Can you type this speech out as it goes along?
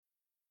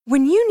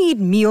When you need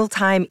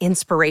mealtime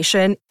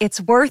inspiration,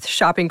 it's worth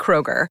shopping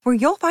Kroger, where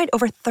you'll find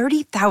over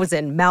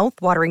 30,000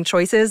 mouth-watering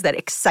choices that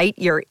excite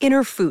your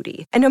inner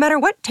foodie. And no matter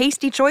what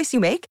tasty choice you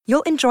make,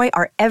 you'll enjoy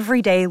our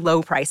everyday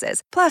low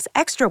prices, plus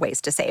extra ways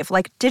to save,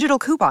 like digital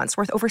coupons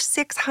worth over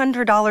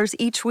 $600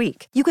 each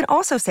week. You can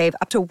also save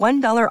up to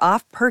 $1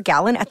 off per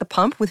gallon at the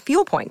pump with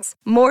fuel points.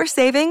 More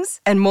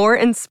savings and more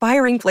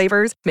inspiring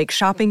flavors make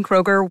shopping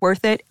Kroger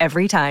worth it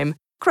every time.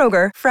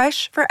 Kroger,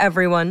 fresh for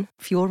everyone.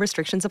 Fuel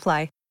restrictions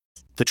apply.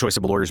 The choice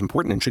of a lawyer is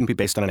important and shouldn't be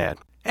based on an ad.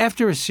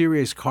 After a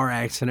serious car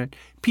accident,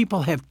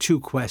 people have two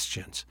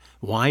questions.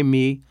 Why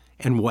me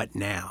and what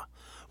now?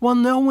 Well,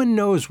 no one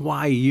knows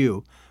why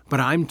you, but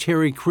I'm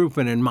Terry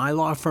Crouppen, and my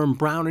law firm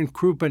Brown &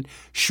 Crouppen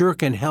sure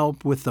can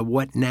help with the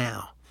what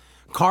now.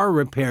 Car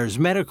repairs,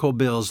 medical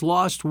bills,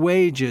 lost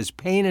wages,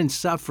 pain and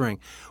suffering.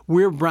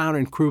 We're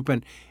Brown &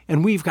 Crouppen,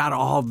 and we've got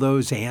all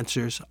those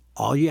answers.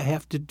 All you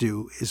have to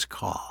do is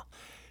call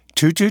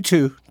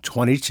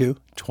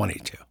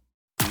 222-2222.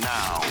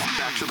 Now,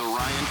 back to the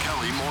Ryan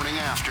Kelly Morning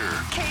After.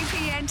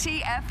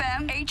 KPNT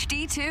FM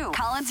HD2,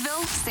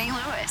 Collinsville, St.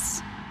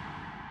 Louis.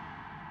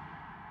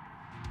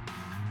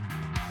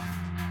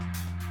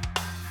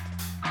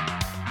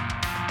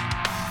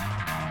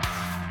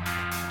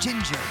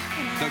 Ginger.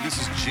 Doug, this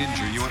is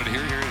Ginger. You wanted to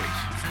hear it? Here it is.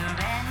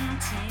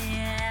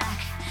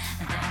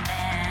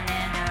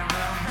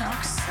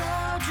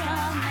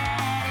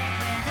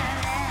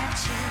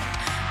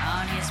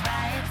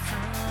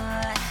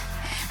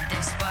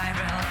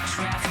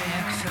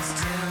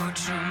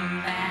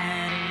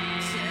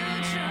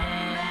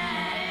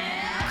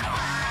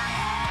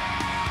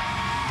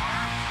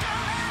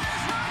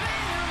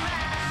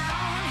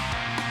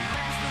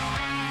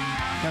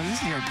 No,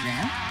 this is your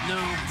jam? No.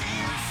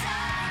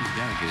 You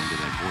gotta get into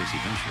that voice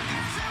eventually.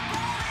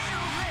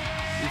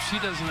 If she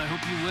doesn't, I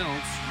hope you will.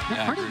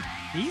 They're pretty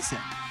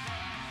decent.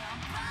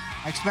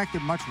 I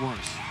expected much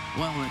worse.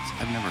 Well,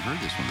 I've never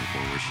heard this one before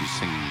where she's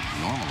singing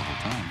normal the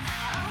whole time.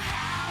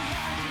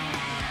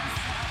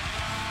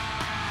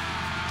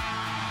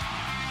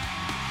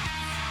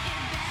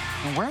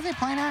 And where are they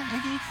playing at,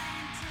 Iggy?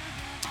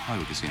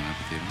 Hollywood Casino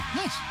Amphitheater.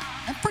 Nice.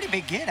 That's a pretty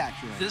big gig,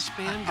 actually. This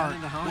band got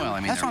into Hollywood. Well, I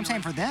mean, that's what I'm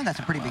saying for them. That's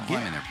a pretty big gig.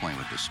 I mean, they're playing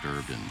with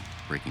Disturbed and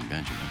Breaking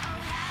Benjamin.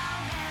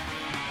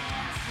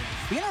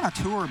 Being on a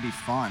tour would be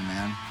fun,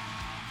 man.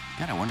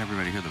 God, I want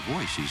everybody to hear the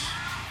voice.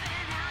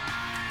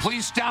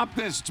 Please stop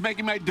this. It's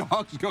making my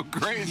dogs go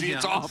crazy. Yeah.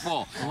 It's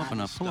awful. Pull up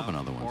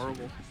another one.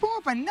 Horrible. Pull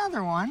up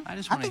another one. I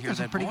just want to think hear those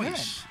are that pretty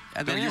voice.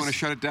 Doug, you want to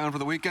shut it down for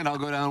the weekend? I'll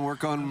go down and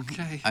work on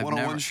Okay.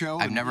 101 show.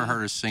 I've never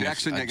heard her sing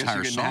Jackson, an I guess entire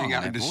you can song hang in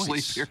out that and just sleep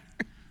voice. here.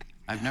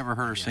 I've never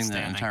heard her sing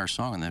that entire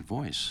song in that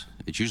voice.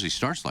 It usually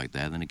starts like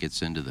that, then it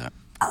gets into the...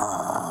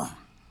 I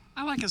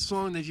like a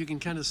song that you can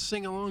kind of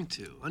sing along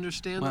to,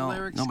 understand the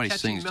lyrics, nobody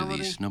catchy sings melody.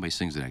 to these. Nobody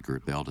sings to that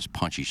group. They all just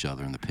punch each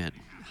other in the pit.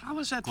 How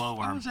is that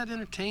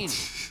entertaining?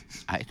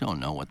 I don't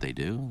know what they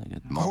do. They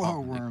got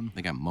Glowworm.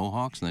 they got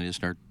mohawks and they just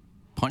start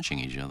punching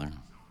each other.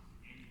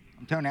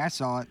 I'm telling you, I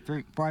saw it.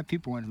 5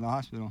 people went to the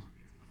hospital.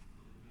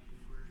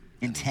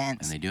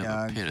 Intense. And they do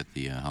have a pit at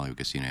the Hollywood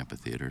Casino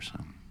Amphitheater, so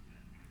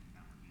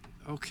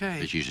Okay.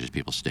 it's usually just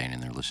people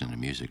standing there listening to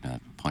music, not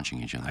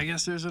punching each other. I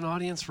guess there's an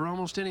audience for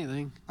almost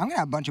anything. I'm going to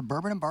have a bunch of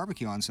bourbon and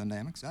barbecue on Sunday.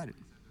 I'm excited.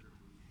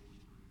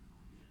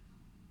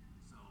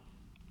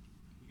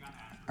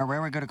 I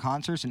rarely go to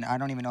concerts, and I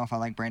don't even know if I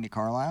like Brandi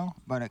Carlile,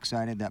 but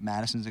excited that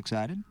Madison's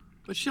excited.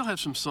 But she'll have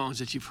some songs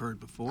that you've heard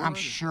before. I'm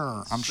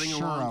sure. I'm Sing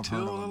sure along I've to heard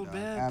a of little them.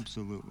 bit.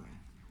 Absolutely.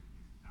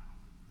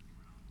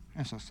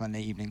 That's a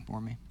Sunday evening for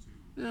me.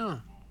 Yeah.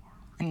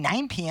 And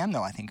 9 p.m.,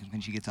 though, I think, is when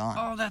she gets on.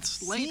 Oh,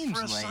 that's late Seems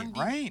for a late, Sunday.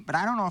 right? But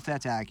I don't know if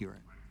that's accurate.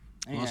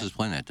 Who else is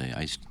playing that day?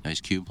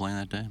 Ice Cube playing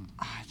that day?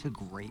 It's a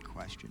great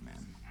question,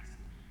 man.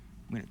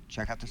 I'm going to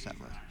check out the set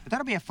list. But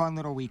that'll be a fun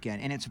little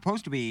weekend. And it's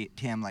supposed to be,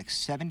 Tim, like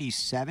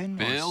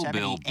 77 or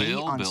 78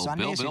 on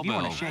Sunday. So if you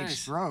want to shake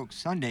strokes,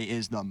 Sunday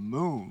is the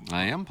move.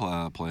 I am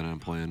planning on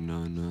playing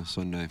on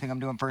Sunday. I think I'm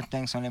doing first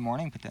thing Sunday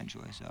morning,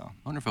 potentially. So I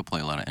wonder if he'll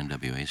play a lot of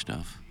NWA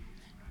stuff.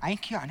 I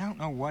don't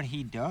know what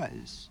he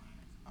does.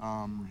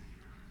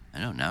 I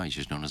know, now he's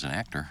just known as an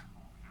actor.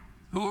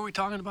 Who are we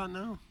talking about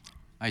now?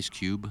 Ice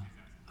Cube.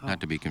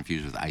 Not to be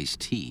confused with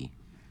Ice-T.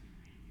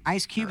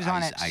 Ice Cube's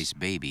on at Ice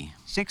Baby.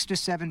 6 to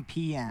 7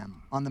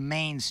 p.m. on the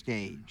main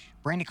stage.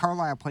 Brandi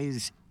Carlile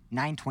plays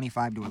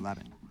 9:25 to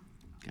 11.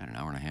 Got an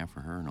hour and a half for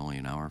her and only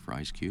an hour for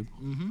Ice Cube.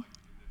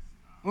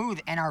 Mm-hmm. Ooh,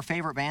 and our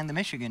favorite band, the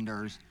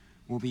Michiganders,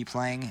 will be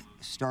playing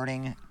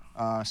starting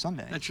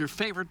Sunday. That's your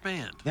favorite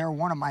band. They're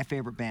one of my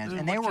favorite bands.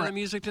 And they what were. kind of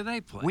music do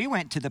they play? We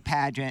went to the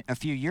pageant a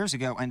few years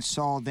ago and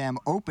saw them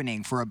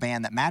opening for a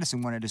band that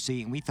Madison wanted to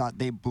see, and we thought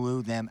they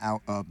blew them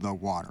out of the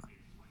water.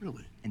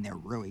 Really? And they're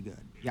really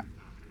good. Yeah.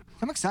 So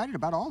I'm excited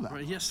about all that.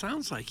 Right, yeah,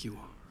 sounds like you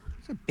are.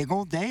 It's a big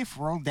old day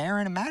for old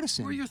Darren and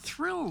Madison. Well, you're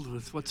thrilled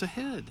with what's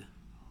ahead.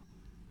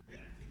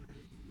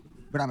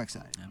 But I'm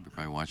excited. I'll be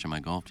probably watching my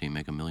golf team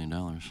make $1 million.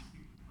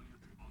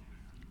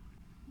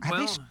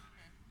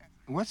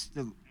 What's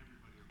the...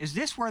 Is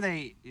this where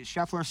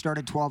Scheffler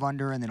started 12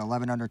 under and then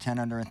 11 under, 10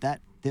 under at that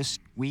this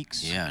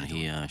week's? Yeah, and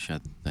he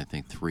shot, I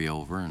think, 3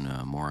 over, and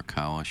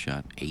Morikawa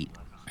shot 8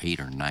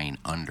 or 9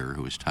 under,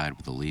 who was tied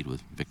with the lead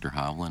with Victor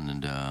Hovland,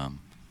 and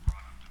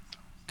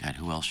God,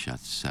 who else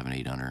shot 7,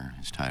 8 under?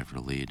 Is tied for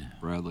the lead.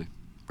 Bradley.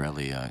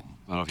 I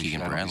don't know if he's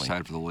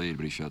tied for the lead,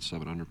 but he shot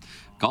 7 under.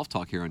 Golf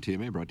Talk here on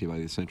TMA, brought to you by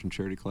the Ascension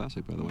Charity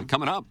Classic, by the way.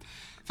 Coming up,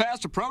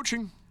 fast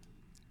approaching.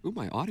 Ooh,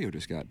 my audio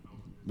just got.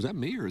 Was that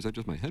me or is that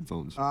just my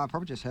headphones?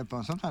 Probably just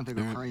headphones. Sometimes they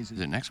go crazy. Is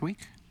it next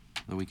week?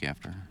 The week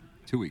after?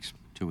 2 weeks.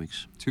 2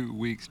 weeks. 2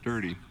 weeks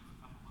dirty.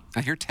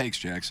 I hear takes,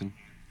 Jackson.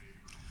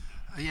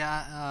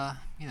 Yeah,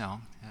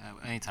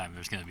 anytime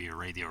there's going to be a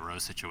Radio Row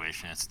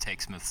situation, it's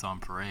Take Smith's on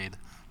parade.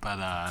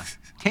 But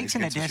Takes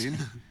in addition.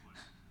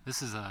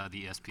 This is the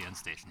ESPN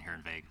station here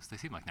in Vegas. They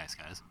seem like nice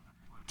guys.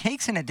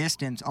 Takes in a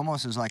distance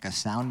almost as like a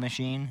sound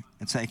machine.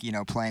 It's like,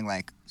 playing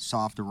like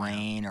soft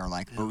rain or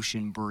like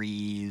ocean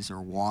breeze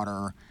or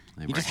water.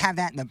 You just have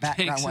that in the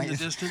background. Takes in the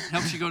distance.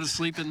 Helps you go to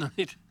sleep at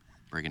night.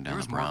 Breaking down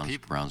the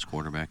Browns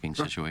quarterbacking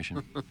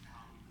situation.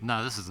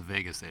 No, this is a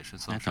Vegas station.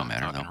 So it don't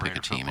matter. They'll pick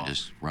a team and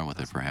just run with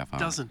it for a half hour.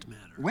 Doesn't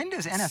matter. When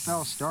does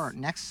NFL start?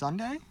 Next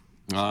Sunday?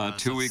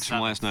 2 weeks from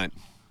last night.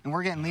 And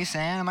we're getting Lisa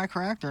Ann, am I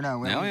correct? Or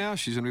no? Yeah,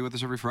 she's going to be with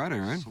us every Friday,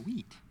 right?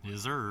 Sweet.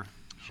 Yes, sir.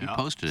 She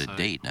posted a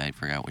date, and I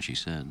forgot what she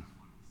said.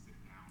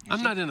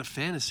 I'm not in a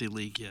fantasy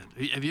league yet.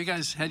 Have you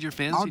guys had your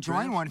fantasy I'll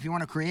join draft? one if you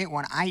want to create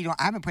one. I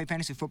haven't played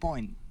fantasy football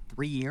in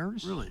 3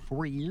 years. Really?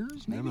 4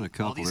 years, maybe? I'm in a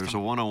couple. There's a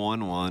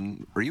 101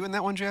 one. Are you in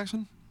that one,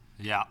 Jackson?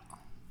 Yeah.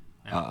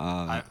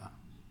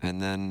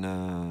 And then,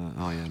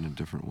 in a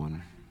different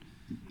one.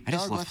 I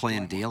just love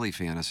playing daily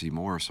fantasy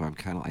more, so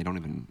I don't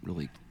even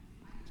really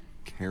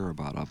care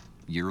about a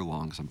year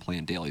long because I'm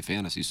playing daily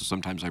fantasy, so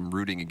sometimes I'm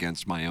rooting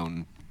against my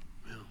own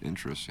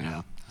interests.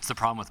 Yeah. It's the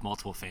problem with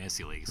multiple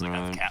fantasy leagues. Like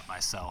I've capped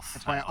myself.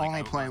 That's why I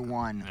only play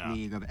one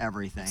league of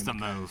everything. It's the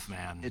move,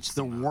 man. It's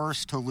the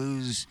worst to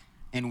lose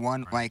in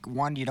one. Right. Like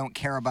one you don't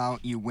care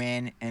about, you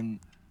win, and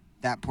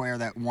that player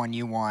that won,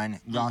 you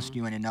won, lost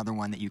you in another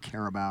one that you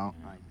care about.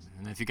 Right.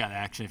 And if you got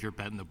action, if you're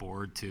betting the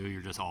board too,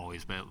 you're just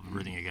always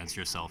rooting against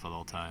yourself at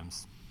all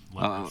times.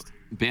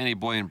 Banny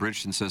Boy in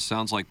Bridgeton says,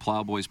 sounds like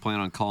Plowboy's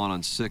planning on calling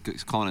in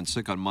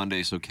sick on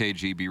Monday, so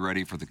KG, be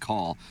ready for the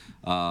call.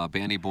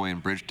 Banny Boy in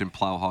Bridgeton,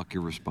 Plowhawk,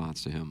 your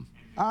response to him?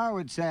 I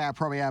would say I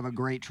probably have a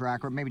great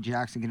track record. Maybe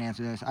Jackson can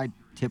answer this. I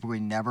typically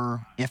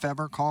never, if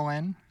ever, call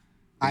in.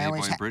 Banny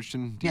Boy in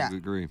Bridgeton? Do you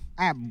agree?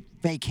 I have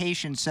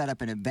vacation set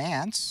up in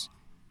advance.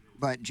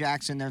 But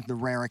Jackson, there's the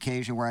rare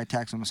occasion where I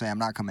text him and say, I'm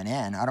not coming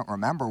in. I don't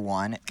remember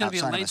one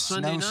outside of a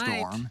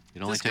snowstorm.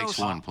 It only takes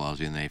one,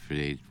 Plowsy, and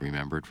they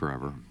remember it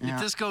forever. If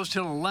this goes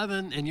till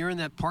 11 and you're in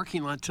that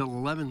parking lot till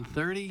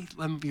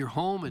 11:30, you're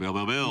home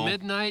at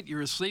midnight,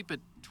 you're asleep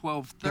at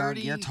 12:30. Doug,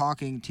 you're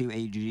talking to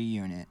a G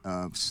unit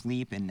of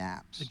sleep and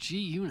naps. A G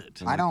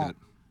unit. I don't.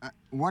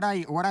 What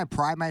I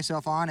pride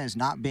myself on is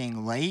not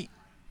being late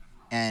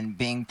and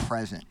being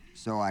present.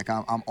 So,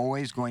 I'm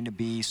always going to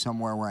be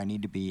somewhere where I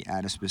need to be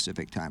at a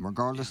specific time,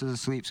 regardless of the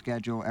sleep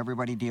schedule.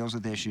 Everybody deals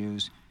with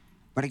issues.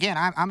 But, again,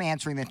 I'm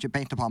answering that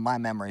based upon my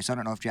memory, so I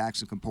don't know if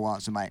Jackson can pull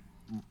out some. I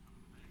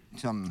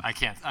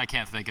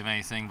can't think of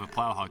anything, but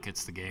Plowhawk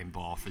hits the game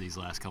ball for these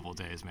last couple of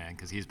days, man,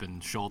 because he's been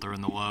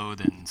shouldering the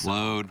load. And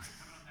so,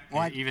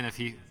 even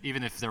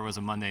if there was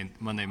a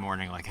Monday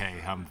morning, like,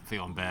 hey, I'm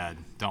feeling bad,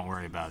 don't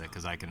worry about it,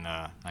 because I can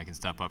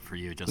step up for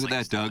you. Just look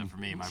like at that, Doug. For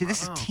me, See,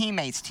 this is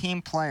teammates,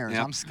 team players.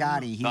 Yep. I'm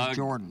Scotty. He's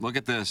Jordan. Look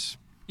at this.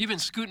 You've been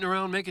scooting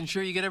around making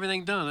sure you get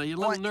everything done. Are you a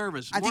little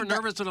nervous? More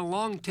nervous than a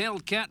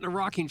long-tailed cat in a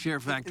rocking chair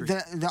factory.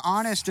 The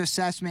honest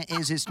assessment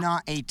is it's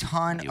not a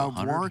ton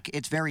of work.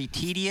 It's very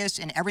tedious,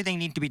 and everything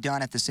needs to be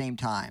done at the same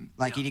time.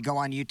 Like you go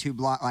on YouTube,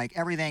 like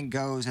everything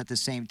goes at the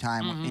same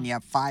time, and you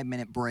have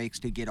 5-minute breaks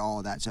to get all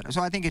of that set up.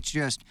 So I think it's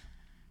just,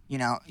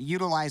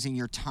 utilizing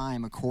your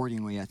time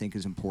accordingly, I think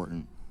is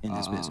important in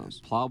this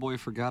business. Plowboy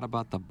forgot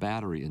about the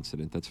battery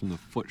incident. That's from the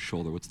foot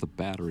shoulder. What's the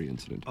battery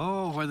incident?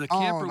 Oh, where the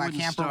camper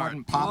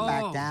wouldn't pop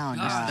back down.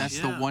 That's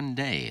the one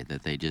day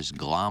that they just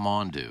glom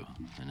onto,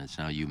 and it's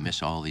how you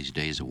miss all these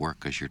days of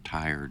work because you're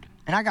tired.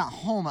 And I got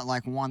home at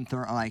like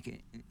 1:30.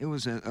 Like it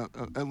was a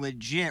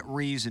legit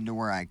reason to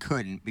where I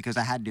couldn't, because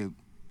I had to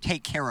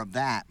take care of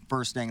that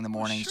first thing in the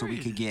morning so we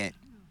could get,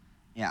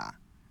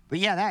 But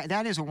yeah,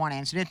 that is a one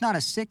incident. It's not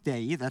a sick day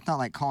either. That's not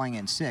like calling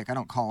in sick. I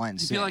don't call in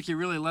sick. You feel like you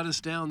really let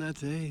us down that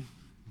day?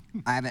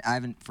 I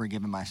haven't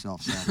forgiven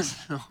myself since.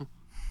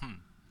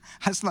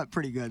 I slept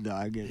pretty good though.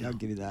 I'll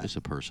give you that. It's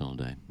a personal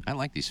day. I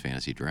like these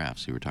fantasy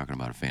drafts. You were talking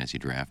about a fantasy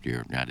draft.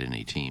 You're not in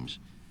any teams.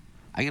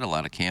 I get a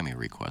lot of cameo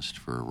requests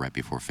for right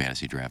before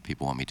fantasy draft.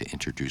 People want me to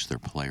introduce their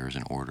players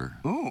in order.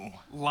 Ooh,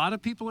 a lot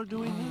of people are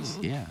doing this.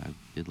 Yeah, I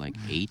did like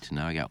 8.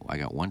 Now I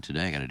got one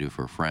today. I got to do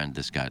for a friend.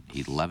 This got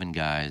 11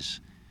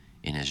 guys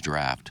in his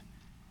draft,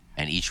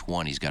 and each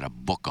one he's got a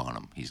book on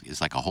him.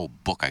 It's like a whole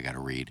book I got to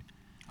read.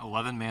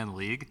 11-man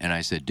league. And I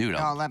said, dude,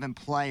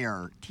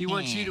 11-player team. He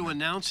wants you to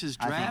announce his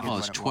draft. Well,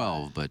 it's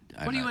 12, but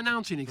what are you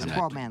announcing? It's a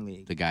 12-man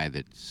league. The guy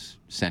that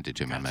sent it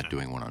to me, I'm not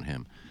doing one on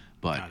him,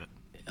 but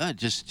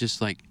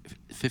Just like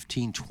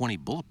 15, 20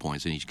 bullet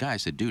points in each guy. I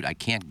said, dude, I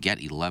can't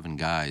get 11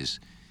 guys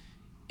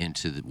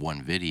into the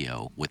one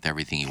video with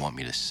everything you want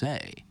me to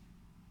say.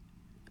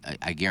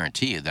 I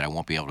guarantee you that I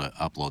won't be able to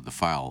upload the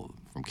file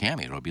from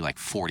Cameo. It'll be like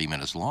 40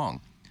 minutes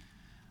long.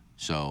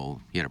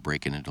 So he had to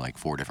break it into like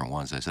 4 different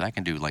ones. I said, I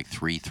can do like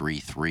 3, 3,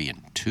 3,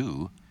 and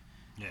 2.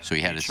 Yeah, so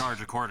he had to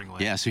charge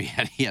accordingly. Yeah, so he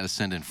had to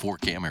send in 4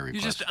 Cameo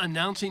requests. You're just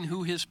announcing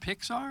who his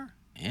picks are?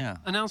 Yeah.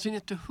 Announcing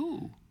it to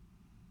who?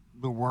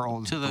 The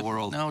world. To the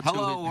world. No,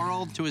 Hello,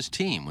 world. To his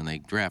team when they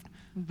draft.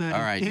 All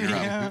right,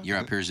 you're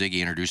up here, Ziggy,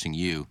 introducing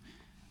you.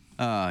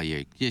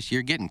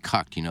 You're getting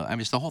cucked, you know. I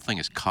mean, the whole thing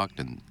is cucked,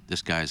 and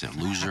this guy's a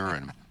loser,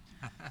 and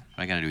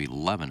I got to do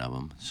 11 of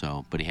them.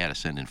 So, but he had to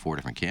send in 4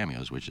 different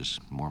cameos, which is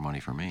more money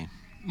for me.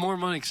 More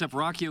money, except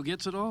Rockio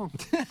gets it all.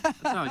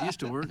 That's how it used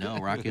to work. No,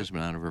 Rockio's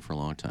been out of her for a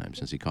long time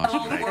since he cost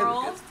Hello, me.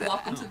 world.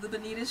 Welcome to the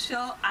Bonita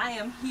Show. I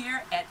am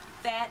here at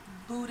Fat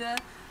Buddha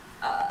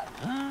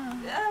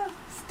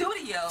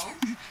studio.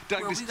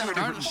 Doug,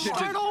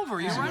 start over.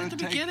 You're right at the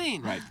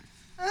beginning. Right.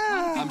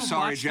 I'm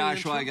sorry,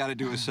 Joshua. I got to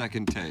do a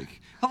second take.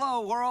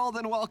 Hello, world,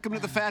 and welcome to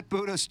the Fat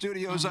Buddha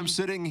Studios. I'm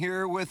sitting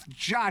here with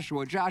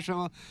Joshua.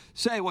 Joshua,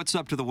 say what's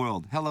up to the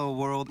world. Hello,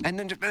 world. And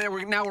then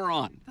now we're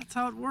on. That's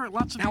how it works.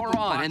 Lots of now people we're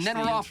on, watch and then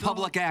the we're off intro.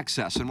 public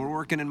access, and we're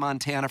working in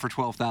Montana for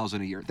 $12,000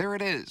 a year. There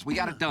it is. We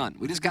got it done.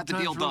 We just got the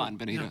deal done,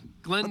 Benita. Yeah.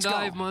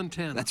 Glendive,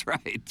 Montana. That's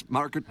right.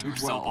 Market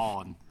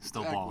 212.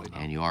 Still balling.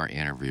 And you are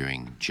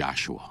interviewing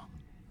Joshua,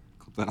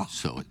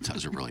 so it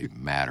doesn't really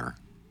matter.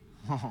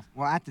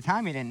 Well, at the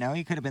time he didn't know.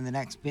 He could have been the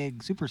next big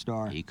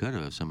superstar. He could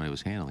have if somebody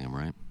was handling him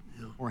right.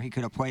 Or he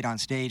could have played on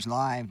stage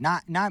live.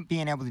 Not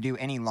being able to do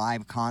any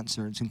live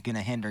concerts is going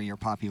to hinder your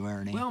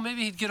popularity. Well,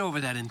 maybe he'd get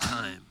over that in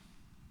time.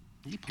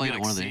 He played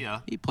at one of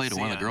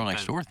the Girl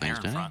Next Door things,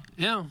 didn't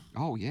he? Yeah.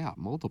 Oh yeah,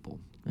 multiple.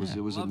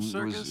 It was Love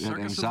Circus, had Circus of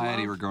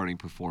anxiety Love. regarding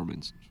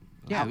performance.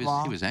 Yeah,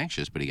 he was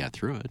anxious, but he got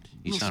through it.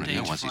 He sounded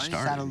good once he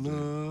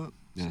started.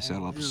 Yeah,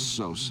 Saddle Up's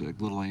so sick.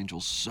 Little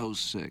Angel's so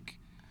sick.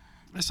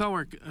 I saw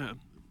where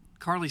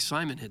Carly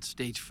Simon had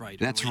stage fright.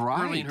 That's early,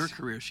 right. Early in her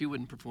career, she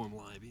wouldn't perform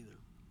live either.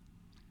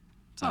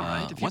 It's all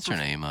right. What's her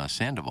name?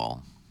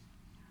 Sandoval.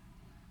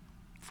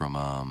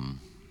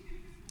 From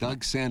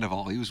Doug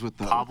Sandoval. He was with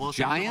the Pablo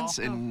Giants,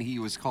 Sandoval? and he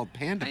was called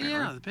Panda Bear.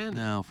 Yeah, the Panda.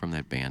 No, from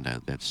that band,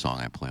 that song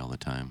I play all the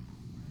time.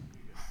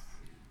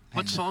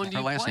 What song do you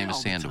Her last play name is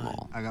all the time?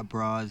 Sandoval. I got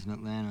bras in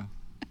Atlanta.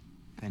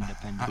 Penda.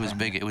 It was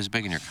big. It was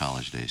big in your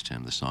college days,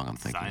 Tim. The song I'm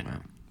thinking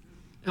about.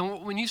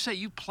 And when you say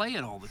you play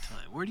it all the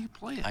time, where do you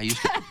play it?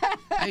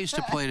 I used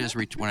to play it as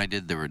when I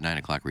did the 9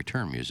 o'clock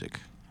return music.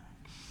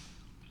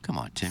 Come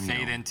on, Tim.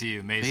 Fade into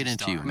you, Mazzy Fade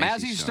into Star. you,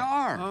 Mazzy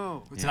Star.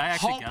 Oh. Did I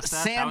actually Hope guess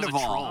that? Sandoval. That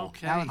was a troll.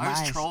 Okay. That was I was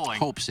nice. trolling.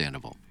 Hope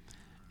Sandoval.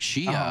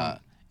 She,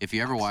 if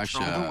you ever watch,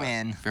 Troll to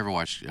win. if you ever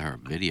watch her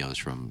videos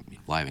from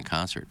live in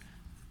concert,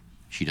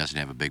 she doesn't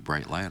have a big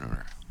bright light on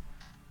her.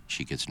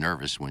 She gets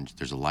nervous when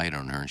there's a light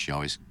on her, and she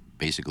always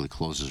basically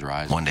closes her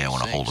eyes. One day I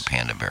want to hold a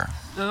panda bear.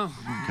 Oh.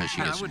 Because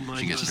she gets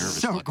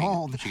nervous. So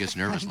cold. She gets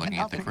nervous looking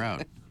at the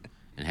crowd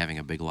and having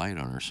a big light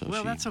on her. So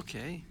Well, that's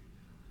okay.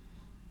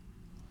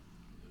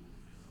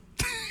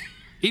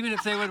 Even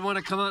if they would want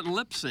to come out and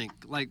lip sync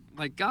like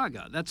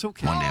Gaga, that's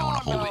okay. One day I want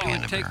to hold a It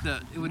panda would take bear.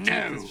 it would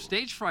take the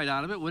stage fright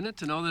out of it, wouldn't it,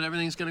 to know that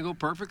everything's going to go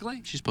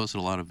perfectly? She's posted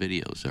a lot of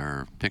videos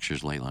or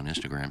pictures lately on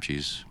Instagram.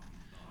 She's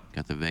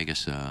got the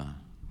Vegas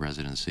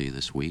residency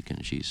this week,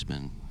 and she's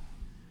been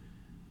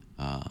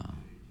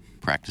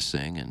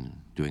practicing and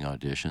doing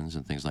auditions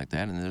and things like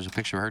that. And there's a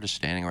picture of her just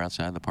standing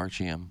outside the Park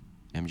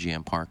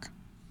MGM Park.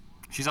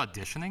 She's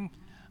auditioning?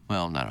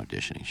 Well, not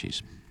auditioning.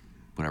 She's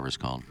whatever it's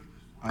called.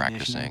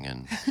 Practicing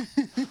and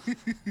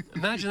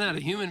Imagine that, a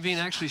human being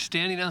actually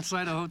standing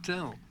outside a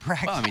hotel. well,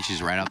 I mean, she's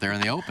right out there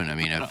in the open. I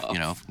mean,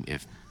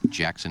 if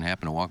Jackson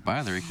happened to walk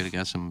by there, he could have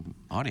got some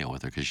audio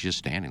with her because she's just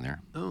standing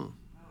there. Oh.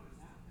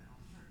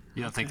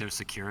 You don't think there's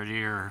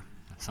security or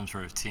some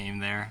sort of team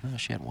there? Well,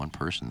 she had one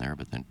person there,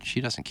 but then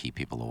she doesn't keep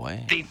people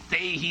away. They say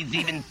he's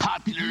even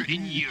popular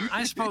in Europe.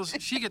 I suppose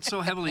she gets so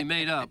heavily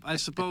made up. I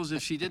suppose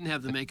if she didn't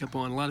have the makeup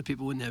on, a lot of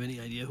people wouldn't have any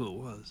idea who it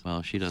was.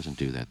 Well, she doesn't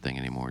do that thing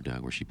anymore,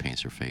 Doug, where she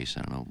paints her face.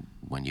 I don't know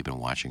when you've been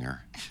watching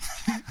her.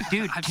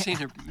 Dude, I've seen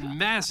her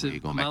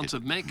massive amounts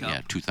of makeup.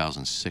 Yeah,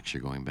 2006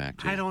 you're going back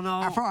to. I don't know.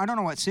 I don't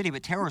know what city,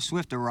 but Taylor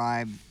Swift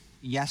arrived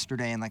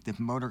yesterday in like the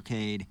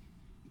motorcade,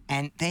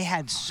 and they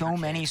had so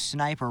many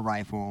sniper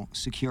rifle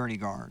security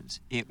guards.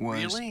 It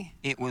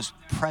was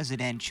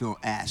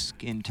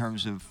presidential-esque in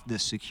terms of the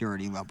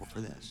security level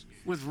for this.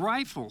 With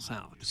rifles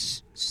out.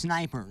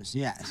 Snipers,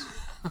 yes.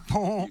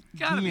 Full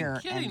gotta be gear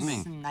kidding and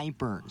me.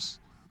 snipers.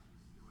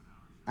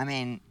 I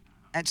mean,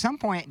 at some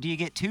point, do you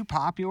get too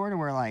popular to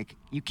where like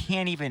you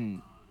can't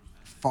even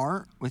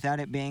fart without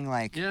it being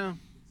like Yeah. on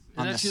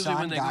And that's the usually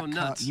when they go Sun.co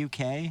nuts.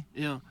 UK?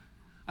 Yeah.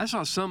 I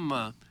saw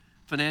some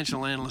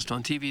financial analyst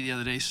on TV the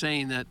other day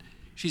saying that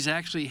she's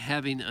actually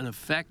having an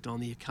effect on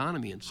the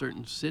economy in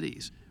certain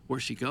cities where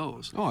she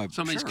goes. Oh,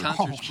 Some of these sure.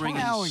 concerts bring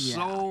in hell yeah.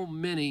 so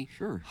many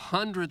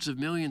hundreds of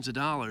millions of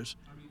dollars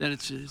that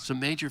it's a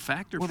major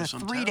factor well, for the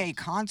some 3-day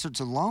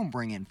concerts alone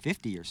bring in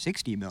 50 or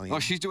 60 million. Oh,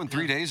 she's doing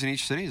 3 days in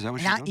each city? Is that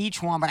what she's doing? Not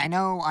each one, but I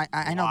know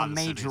the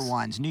major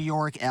ones. New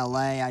York,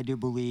 L.A., I do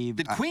believe.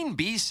 Did Queen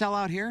Bee sell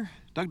out here?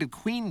 Doug, did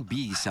Queen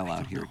Bee sell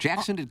out here?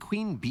 Jackson, did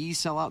Queen Bee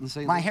sell out in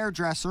St. Louis? My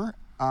hairdresser,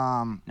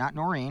 not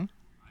Noreen.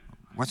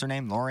 What's her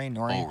name? Noreen?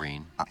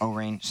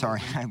 Oreen.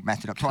 Sorry, I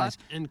messed it up twice.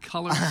 Cut and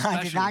color I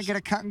did not get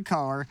a cut and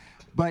color,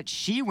 but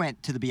she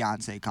went to the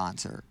Beyonce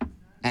concert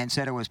and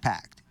said it was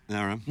packed.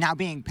 All right. Now,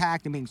 being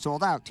packed and being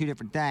sold out, two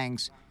different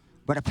things.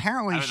 But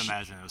apparently, I would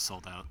imagine it was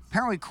sold out.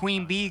 Apparently,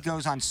 Queen Bee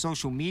goes on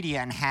social media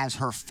and has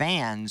her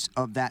fans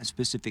of that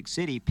specific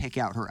city pick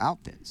out her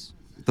outfits.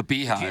 The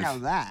Beehive. Did you know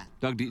that?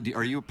 Doug,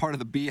 are you a part of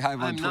the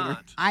Beehive on Twitter?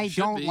 Not. I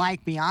don't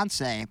like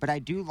Beyonce, but I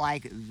do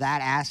like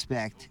that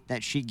aspect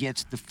that she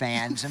gets the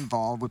fans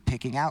involved with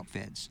picking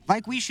outfits.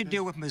 Like we should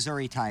do with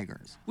Missouri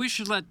Tigers. We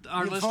should let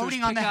our You're listeners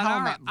voting on pick the out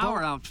helmet.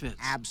 our outfits.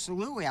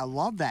 Absolutely. I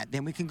love that.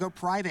 Then we can go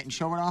private and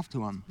show it off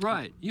to them.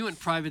 Right. You went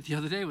private the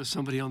other day with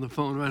somebody on the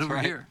phone right over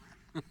here.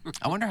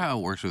 I wonder how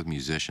it works with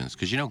musicians,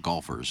 because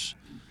golfers,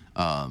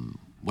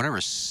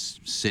 whatever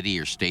city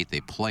or state they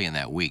play in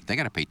that week, they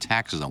got to pay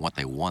taxes on what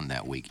they won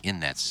that week in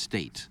that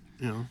state.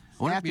 Yeah.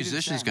 I wonder if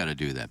musicians got to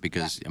do that,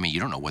 because you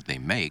don't know what they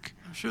make.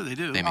 I'm sure they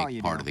do. They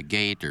make part of the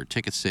gate or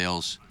ticket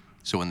sales.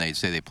 So when they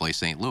say they play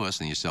St. Louis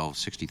and you sell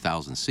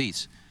 60,000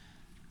 seats,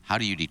 how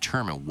do you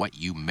determine what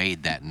you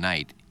made that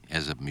night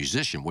as a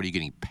musician? What are you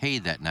getting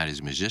paid that night as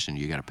a musician?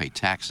 You got to pay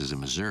taxes in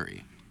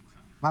Missouri.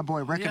 My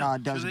boy Rickinaud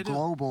does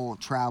global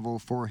travel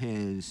for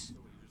his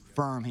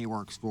firm he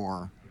works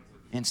for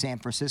in San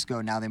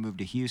Francisco. Now they moved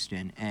to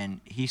Houston,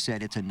 and he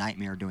said it's a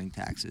nightmare doing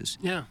taxes.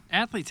 Yeah,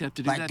 athletes have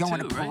to do that too, Like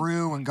going to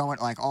Peru and going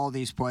to all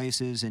these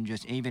places, and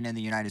just even in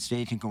the United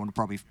States and going to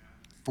probably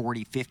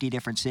 40, 50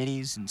 different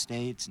cities and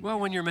states. Well,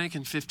 when you're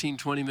making $15,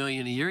 $20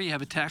 million a year, you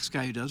have a tax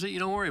guy who does it. You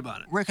don't worry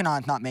about it.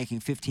 Rickinaud's not making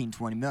 $15,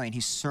 $20 million.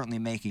 He's certainly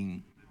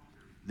making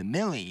the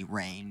milli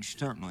range,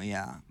 certainly,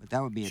 yeah. But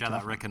that would be Shout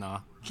out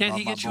Rickinaud. Can't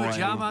he get you a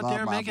job out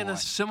there making a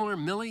similar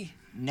milli?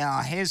 No,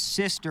 his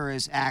sister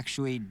is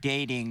actually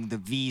dating the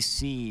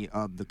VC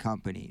of the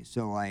company.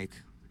 So like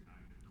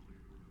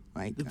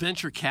the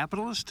venture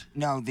capitalist?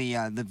 No,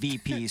 the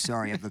VP,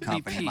 sorry, of the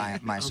company.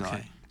 my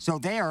sorry. So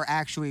they are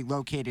actually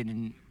located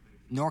in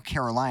North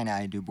Carolina,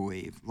 I do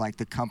believe, like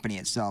the company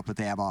itself, but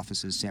they have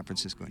offices in San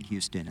Francisco and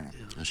Houston.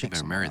 And She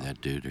better marry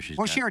that dude, or she's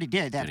well, she already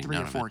did. They have 3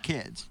 or 4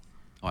 kids.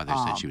 Oh, I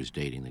thought you said she was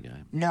dating the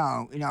guy.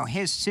 No,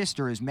 his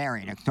sister is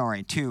married,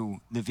 to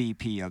the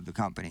VP of the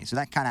company. So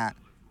that kind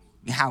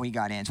of how he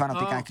got in. So I don't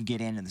think I could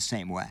get in the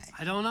same way.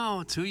 I don't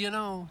know. It's who you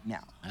know. No.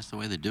 That's the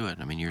way they do it.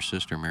 I mean, your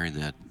sister married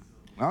that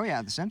Oh,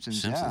 yeah, the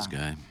Simpsons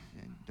guy.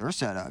 They're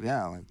set up,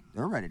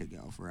 they're ready to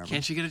go forever.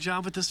 Can't you get a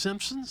job with the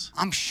Simpsons?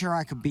 I'm sure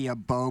I could be a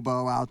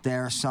bobo out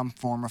there, some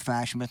form or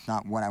fashion, but it's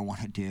not what I want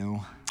to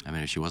do. I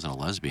mean, if she wasn't a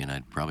lesbian,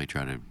 I'd probably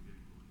try to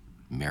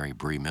marry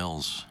Bree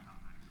Mills.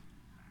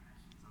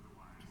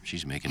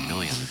 She's making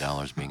millions of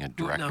dollars being a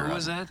director. Now, who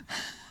was that?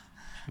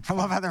 I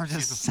love how there was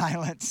just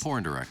silence.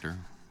 Porn director.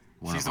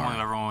 She's the one that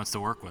everyone wants to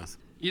work with.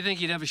 You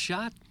think you'd have a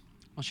shot?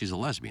 Well, she's a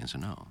lesbian, so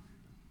no.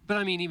 But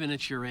I mean, even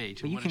at your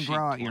age. But you can grow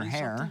out your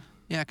hair. Something?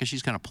 Yeah, because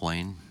she's kind of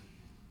plain.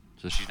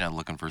 So she's not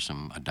looking for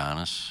some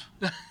Adonis.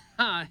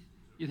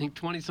 You think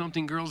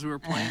 20-something girls who are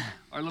plain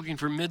are looking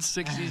for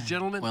mid-60s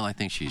gentlemen? Well, I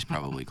think she's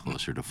probably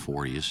closer to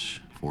 40-ish,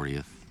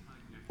 middle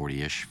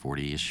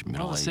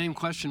Well, the age. same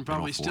question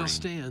probably still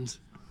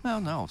stands.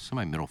 Well, no.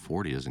 Somebody middle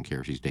 40 doesn't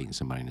care if she's dating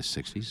somebody in his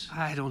 60s.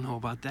 I don't know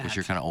about that. Because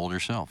you're kind of old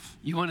yourself.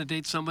 You want to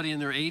date somebody in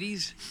their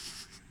 80s?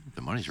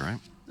 The money's right.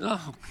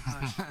 Oh,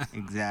 gosh.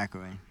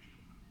 Exactly.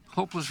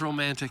 Hopeless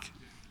romantic.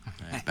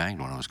 I banged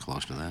when I was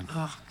close to that.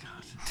 Oh, God.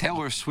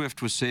 Taylor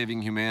Swift was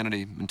saving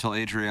humanity until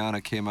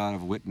Adriana came out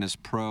of Witness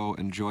Pro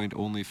and joined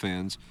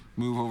OnlyFans.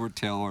 Move over,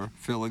 Taylor.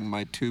 Filling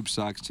my tube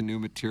socks to new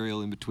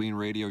material in between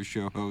radio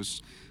show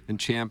hosts and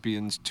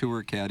champions,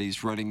 tour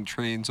caddies, running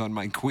trains on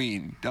my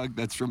queen. Doug,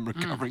 that's from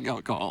Recovering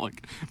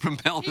Alcoholic. From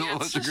Belleville,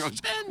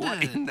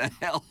 what in the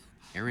hell?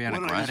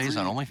 Ariana Grande's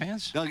on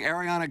OnlyFans? Doug,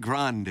 Ariana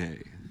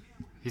Grande.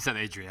 He said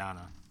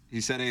Adriana. He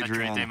said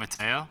Adriana. Is that Trey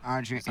Mateo?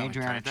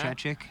 Adriana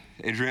Chechik.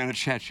 Adriana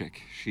Chechik.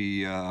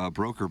 She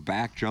broke her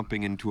back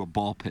jumping into a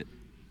ball pit.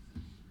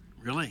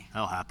 Really?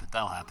 That'll happen.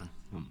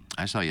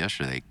 I saw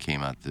yesterday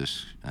came out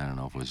this, I don't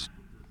know if it was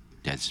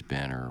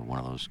Deadspin or one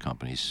of those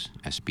companies,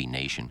 SB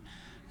Nation,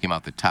 came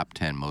out the top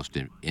 10 most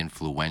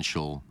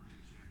influential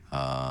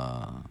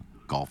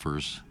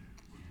golfers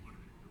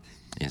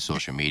in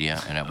social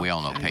media. And we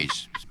all know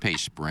Paige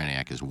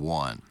Spiranac is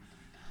one.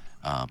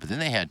 But then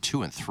they had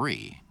 2 and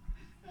 3.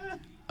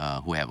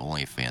 Who have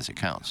OnlyFans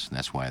accounts. And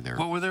that's why they're...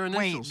 What were their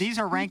initials? Wait, these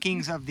are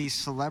rankings of the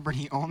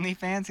celebrity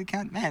OnlyFans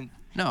account? Man,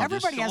 no,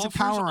 everybody has a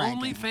power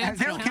ranking. There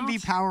can be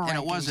power rankings. And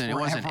it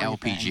wasn't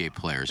LPGA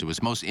players. It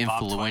was most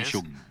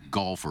influential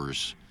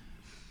golfers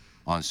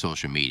on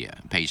social media.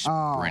 Paige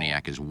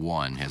Briniak is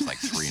one, has like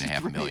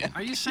 3.5 million.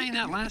 Are you saying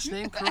that last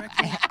name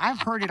correctly? I've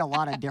heard it a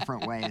lot of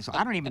different ways, so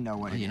I don't even know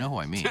what it is. You know who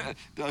I mean.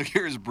 Doug,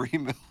 here's Bree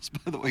Mills,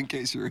 by the way, in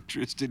case you're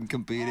interested in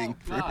competing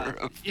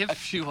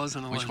if she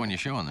wasn't a Which one you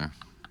showing there?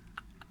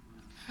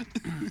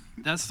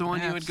 That's the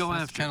one you would go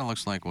after. Kind of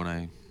looks like what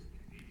I.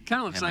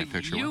 Kind of looks like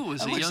you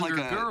as a younger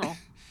girl.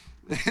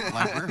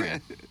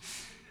 Librarian.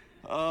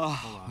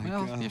 Oh, my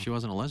God. If she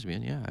wasn't a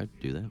lesbian, yeah, I'd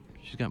do that.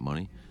 She's got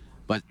money.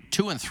 But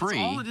 2 and 3.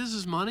 That's all it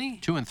is money?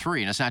 2 and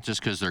 3, and it's not just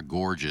because they're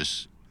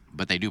gorgeous,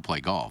 but they do play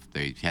golf.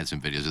 They had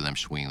some videos of them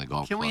swinging the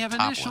golf club. Can we have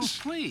topless. initials,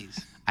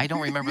 please? I don't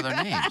remember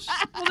their names.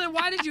 Well, then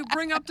why did you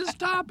bring up this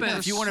topic?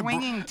 If you want to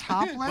swinging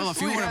topless? Well, if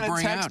you want to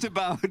bring text out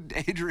about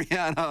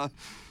Adriana,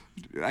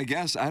 I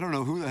guess, I don't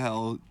know who the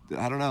hell,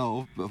 I don't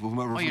know,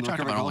 whomever. Well, you're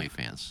talking about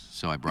OnlyFans,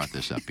 so I brought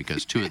this up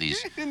because 2 of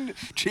these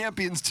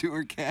Champions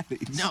Tour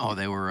caddies. No,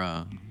 they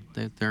were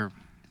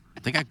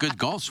they got good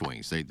golf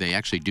swings. They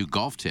actually do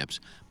golf tips,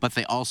 but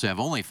they also have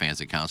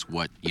OnlyFans accounts.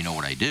 What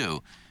I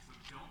do?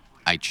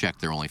 I check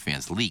their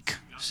OnlyFans leak,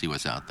 see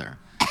what's out there.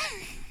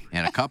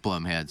 And a couple of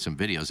them had some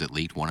videos that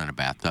leaked, one in a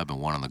bathtub and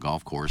one on the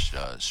golf course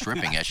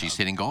stripping as she's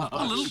hitting golf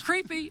balls. A little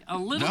creepy, a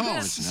little bit. No,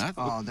 it's not.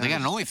 They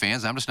got an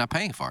OnlyFans. I'm just not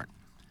paying for it.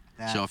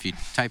 So if you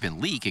type in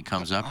leak, it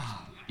comes up.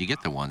 You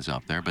get the ones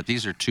up there. But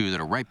these are 2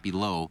 that are right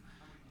below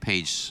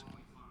Paige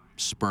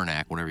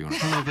Spurnack, whatever you want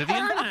to call it. Hello,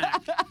 Vivian.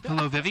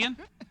 Hello, Vivian.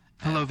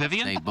 Hello,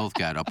 Vivian. They both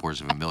got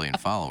upwards of 1 million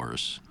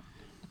followers,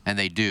 and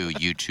they do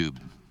YouTube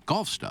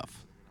golf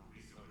stuff.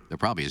 They're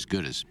probably as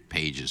good as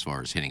Paige as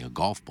far as hitting a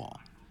golf ball.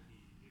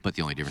 But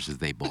the only difference is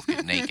they both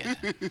get naked.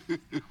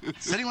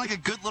 Sitting like a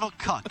good little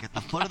cuck at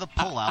the foot of the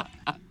pullout.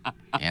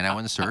 And I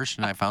went and searched,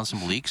 and I found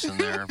some leaks, and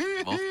they're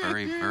both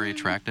very, very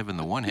attractive. And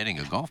the one hitting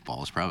a golf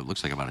ball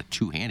looks like about a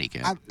 2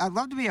 handicap. I'd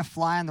love to be a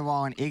fly on the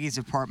wall in Iggy's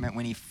apartment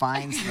when he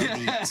finds the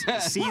leaks.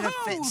 see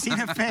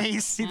the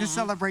face, see the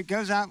celebrate,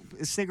 goes out,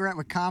 a cigarette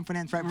with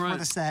confidence right before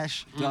the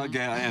sesh. Doug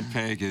and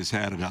Peg has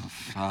had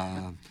enough.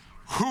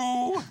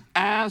 Who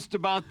asked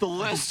about the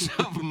list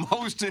of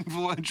most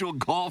influential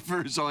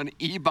golfers on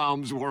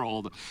E-Bomb's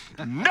world?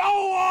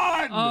 No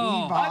one!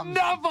 Oh.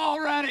 Enough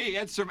already!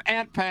 It's from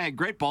Aunt Peg.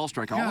 Great ball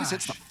strike. Always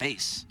hits the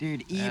face.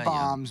 Dude,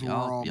 E-Bomb's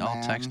world, Y'all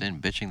man. texted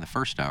in bitching the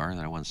first hour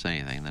that I wouldn't say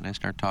anything. Then I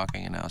start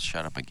talking, and now it's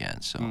shut up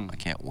again. So I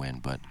can't win.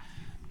 But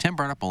Tim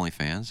brought up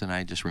OnlyFans, and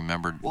I just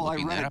remembered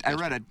looking that up. I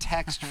read a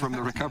text from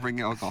the recovering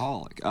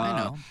alcoholic. I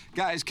know.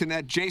 Guys, can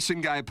that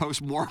Jason guy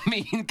post more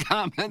mean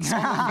comments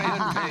on the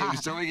fan page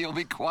so he'll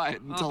be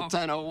quiet until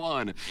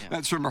 10:01? Yeah.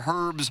 That's from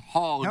Herbs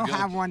Hall. He'll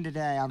have one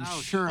today, I'm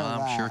sure of that.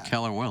 I'm sure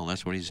Keller will.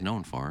 That's what he's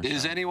known for.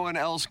 Is anyone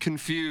else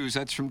confused?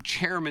 That's from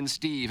Chairman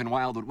Steve in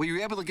Wildwood. Were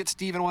you able to get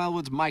Steve in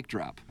Wildwood's mic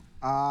drop?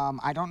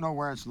 I don't know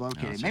where it's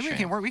located. Maybe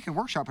we can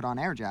workshop it on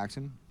air,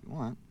 Jackson, if you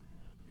want.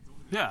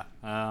 Yeah.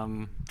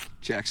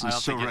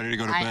 Jackson's so ready to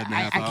go to bed in a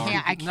half hour.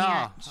 I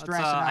can't stress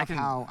enough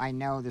how I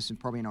know this is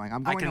probably annoying.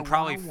 I'm going I can to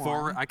probably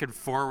 101. I can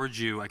forward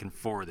you. I can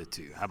forward it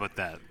to you. How about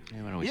that?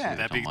 Yeah.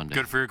 That'd be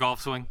good for your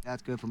golf swing?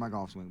 That's good for my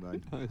golf swing,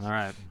 bud. All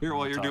right. Here,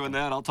 while you're doing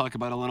that, I'll talk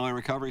about Illinois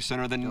Recovery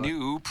Center, the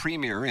new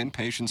premier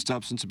inpatient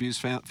substance abuse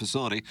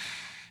facility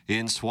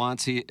in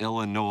Swansea,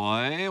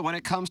 Illinois. When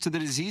it comes to the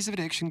disease of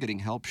addiction, getting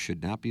help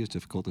should not be as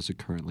difficult as it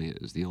currently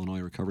is. The Illinois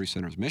Recovery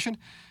Center's mission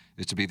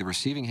is to be the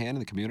receiving hand in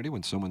the community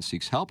when someone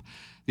seeks help.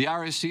 The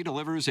RSC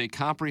delivers a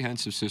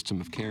comprehensive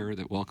system of care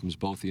that welcomes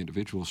both the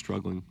individual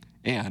struggling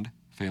and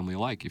family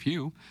alike. If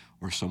you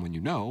or someone you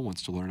know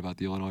wants to learn about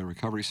the Illinois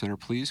Recovery Center,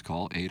 please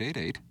call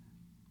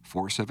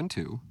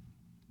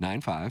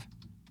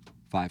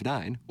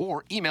 888-472-9559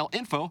 or email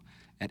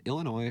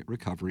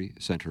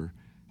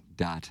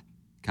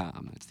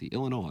info@illinoisrecoverycenter.com. That's the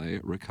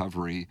Illinois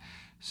Recovery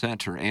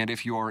Center. And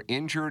if you are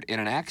injured in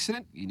an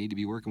accident, you need to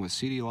be working with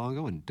C.D.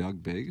 Longo and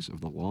Doug Biggs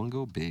of the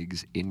Longo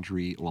Biggs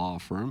Injury Law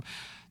Firm.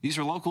 These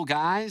are local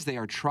guys. They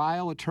are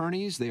trial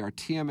attorneys. They are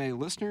TMA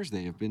listeners.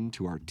 They have been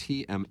to our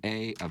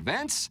TMA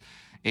events.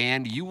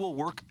 And you will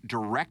work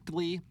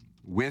directly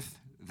with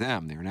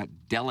them. They're not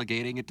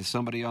delegating it to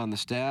somebody on the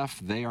staff.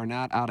 They are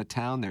not out of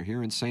town. They're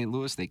here in St.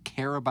 Louis. They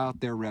care about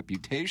their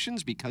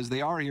reputations because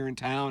they are here in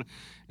town.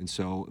 And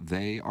so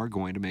they are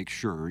going to make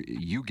sure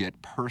you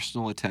get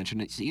personal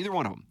attention. It's either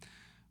one of them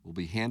will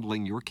be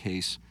handling your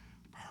case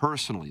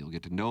personally. You'll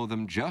get to know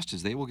them just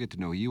as they will get to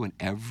know you in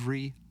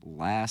every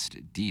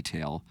last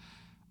detail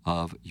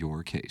of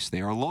your case.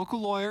 They are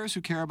local lawyers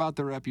who care about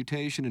their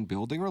reputation and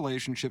building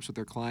relationships with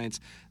their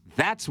clients.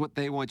 That's what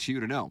they want you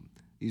to know.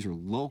 These are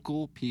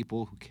local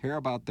people who care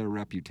about their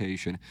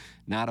reputation,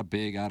 not a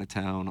big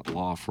out-of-town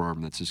law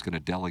firm that's just going to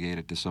delegate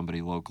it to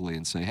somebody locally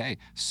and say, hey,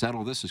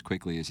 settle this as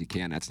quickly as you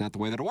can. That's not the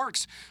way that it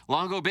works.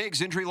 Longo Biggs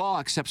Injury Law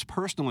accepts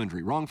personal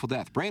injury, wrongful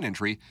death, brain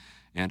injury,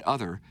 and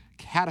other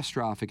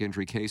catastrophic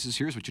injury cases.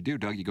 Here's what you do,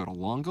 Doug. You go to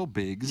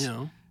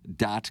longobiggs.com.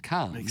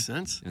 LawSolicitors.com. Makes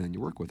sense. And then you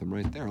work with them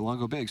right there.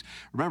 Longo Biggs.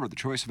 Remember, the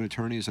choice of an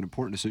attorney is an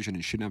important decision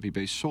and should not be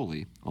based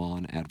solely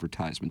on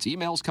advertisements.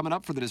 Emails coming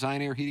up for the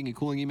Design, Air, Heating, and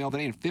Cooling email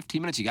today in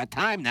 15 minutes. You got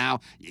time now.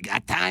 You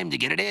got time to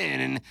get it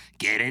in.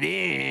 Get it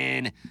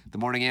in. The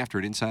morning after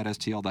at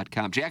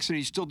InsideSTL.com. Jackson, are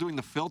you still doing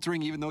the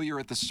filtering even though you're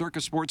at the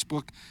Circus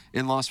Sportsbook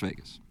in Las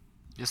Vegas?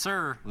 Yes,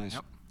 sir. Nice.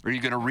 Yep. Are you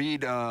going to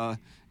read,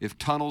 if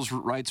Tunnels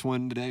writes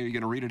one today, are you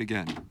going to read it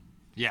again?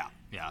 Yeah.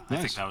 Nice. I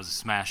think that was a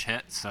smash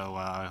hit, so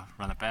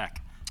run it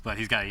back. But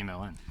he's got to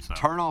email in. So.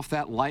 Turn off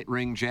that light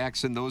ring,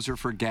 Jackson. Those are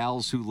for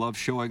gals who love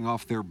showing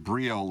off their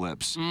brio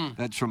lips.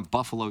 That's from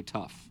Buffalo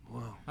Tough. Whoa.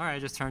 All right, I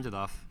just turned it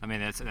off. I mean,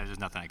 there's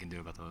nothing I can do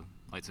about the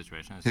light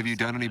situation. Have you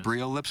done any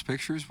brio lips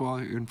pictures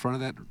while you're in front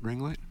of that ring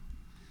light?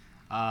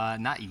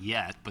 Not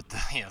yet, but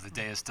the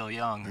day is still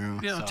young.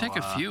 Yeah, so, take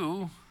a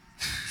few.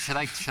 Should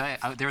I?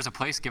 There's a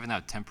place giving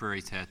out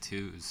temporary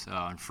tattoos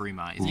on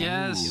Fremont.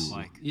 Yes.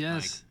 Like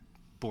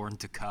born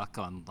to cuck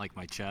on like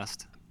my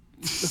chest.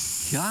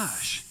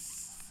 Gosh,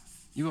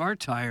 you are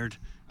tired.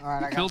 All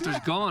right, the filter's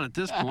gone at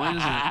this point,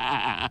 isn't it?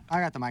 I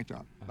got the mic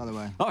drop, by the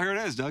way. Oh, here it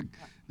is, Doug.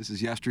 This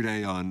is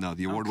yesterday on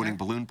the award-winning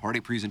balloon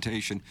party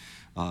presentation.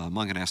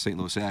 Mungan St.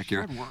 Louis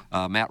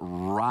Acura. Matt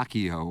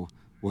Rocchio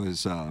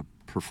was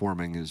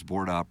performing as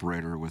board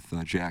operator with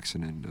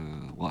Jackson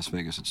and Las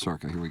Vegas and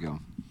Circa. Here we go.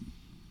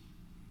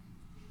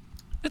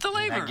 It's a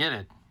labor. I get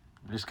it.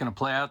 We're just going to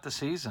play out the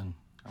season.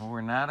 Oh, we're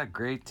not a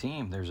great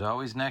team. There's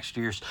always next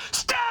year's.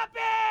 Stop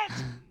it!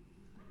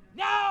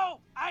 Now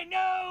I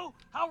know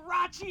how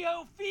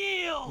Rocchio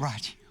feels.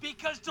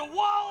 Because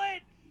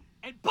DeWallet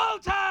and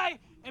Bowtie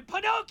and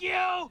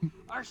Pinocchio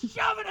are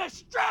shoving a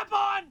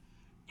strap-on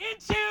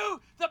into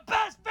the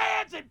best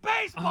fans in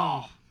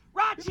baseball.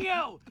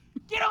 Rocchio,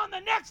 get on the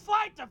next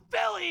flight to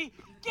Philly,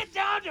 get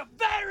down to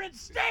Veterans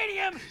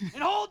Stadium,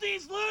 and hold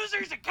these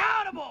losers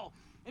accountable.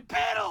 And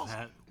Piddles,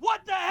 what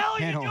the hell are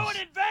you doing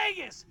in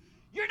Vegas?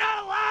 You're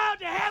not allowed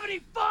to have any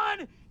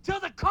fun till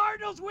the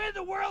Cardinals win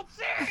the World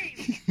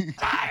Series.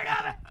 Tired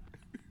of it.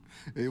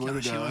 He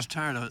was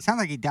tired of it. Sounds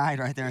like he died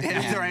right there.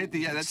 Right at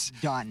the end. That's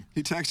done.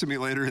 He texted me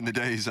later in the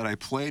day. He said, I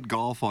played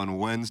golf on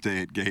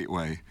Wednesday at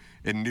Gateway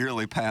and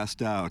nearly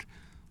passed out,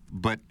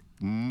 but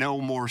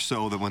no more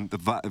so than when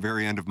the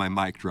very end of my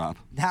mic drop.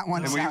 That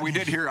one. And we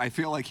did hear, I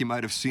feel like he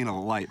might have seen a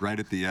light right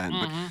at the end.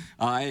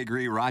 But I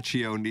agree,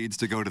 Rocchio needs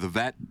to go to the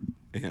vet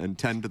and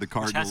tend to the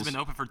Cardinals. Which hasn't been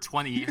open for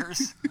 20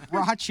 years.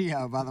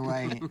 Rocchio, by the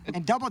way.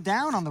 And double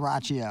down on the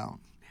Rocchio.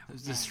 It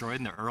was destroyed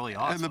in the early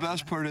aughts. And the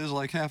best part is,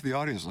 like, half the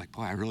audience is like,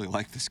 boy, I really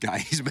like this guy.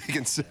 He's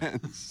making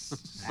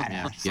sense.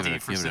 Yeah,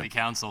 Steve for city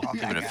council.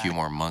 Give it a few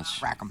more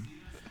months. Rack 'em.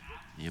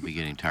 You'll be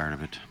getting tired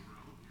of it.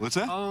 What's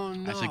that? Oh,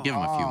 no. I said give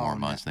them a few more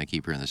months, and they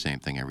keep hearing the same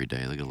thing every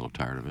day. They get a little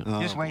tired of it.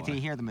 Just wait till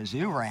you hear the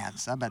Mizzou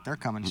rants. I bet they're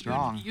coming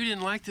strong. You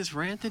didn't like this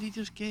rant that he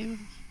just gave?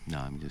 No,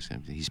 I'm just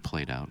he's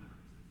played out.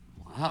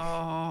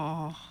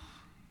 Oh.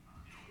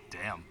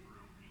 Damn.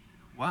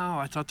 Wow,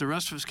 I thought the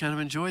rest of us kind of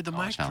enjoyed the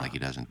mic. It's not like he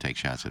doesn't take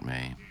shots at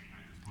me.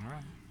 All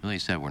right. Well, he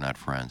said we're not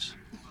friends,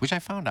 which I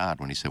found odd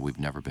when he said we've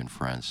never been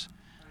friends.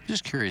 I'm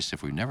just curious,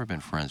 if we've never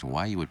been friends,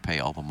 why you would pay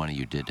all the money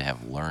you did to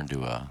have learned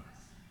to a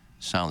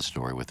sound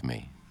story with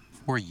me.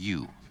 For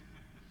you.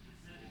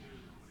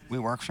 We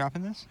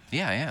workshopping this?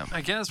 Yeah, I am.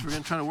 I guess we're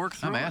going to try to work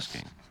through I'm it.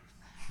 asking.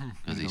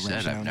 Because he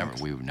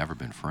said we've never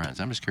been friends.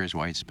 I'm just curious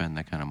why you'd spend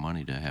that kind of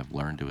money to have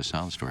learned to a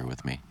sound story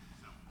with me.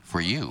 For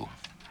you.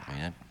 I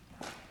mean,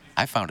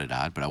 I found it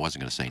odd, but I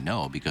wasn't going to say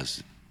no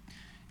because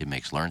it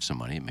makes Learn some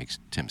money. It makes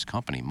Tim's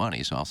company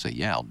money. So I'll say,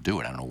 yeah, I'll do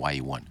it. I don't know why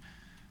you want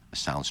a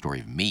sound story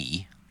of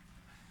me.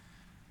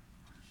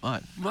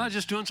 But. Well,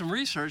 just doing some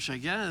research, I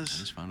guess. I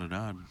just found it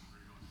odd.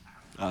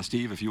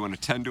 Steve, if you want to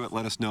tend to it,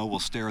 let us know. We'll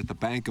stare at the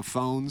bank of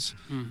phones,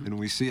 and when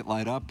we see it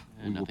light up,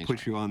 we will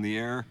put you on the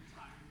air.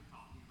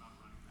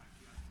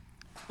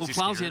 Well,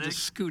 Plowsy had to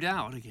scoot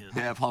out again.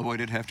 Yeah, Plowboy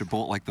did have to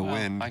bolt like the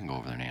wind. I can go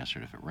over there and answer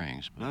it if it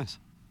rings. But nice.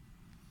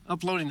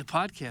 Uploading the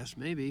podcast,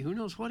 maybe. Who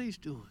knows what he's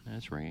doing?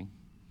 It's ringing.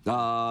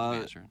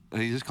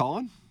 He's just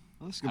calling?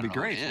 Well, this is going to be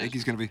great. I think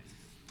he's going to be...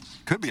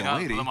 Could be a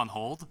lady. Put him on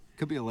hold?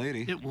 Could be a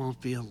lady. It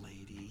won't be a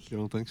lady. You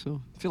don't think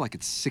so? I feel like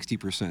it's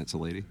 60% it's a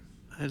lady.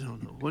 I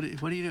don't know. What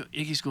do you do?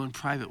 Iggy's going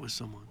private with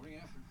someone.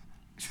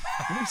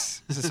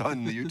 This is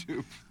on the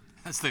YouTube.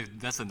 That's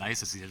the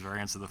nicest he ever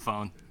answered the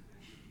phone.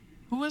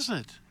 Who is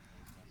it?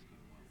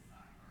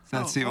 Is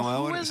that Steve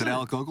Malone? Is it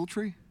Alec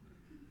Ogletree?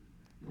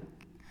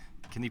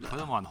 Can you put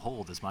him on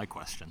hold is my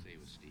question.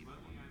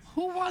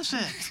 Who was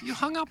it? You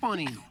hung up on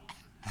him.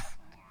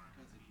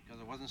 Because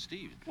it wasn't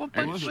Steve. Well,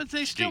 but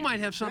they still might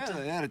have something.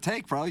 Yeah, they had a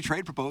take, probably.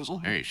 Trade proposal.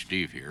 Hey,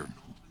 Steve here.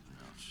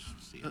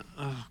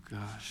 Oh,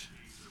 gosh.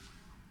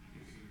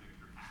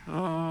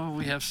 Oh,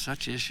 we have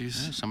such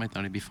issues. Yeah, somebody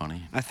thought he'd be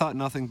funny. I thought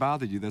nothing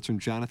bothered you. That's from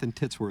Jonathan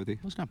Titsworthy.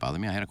 Well, it's not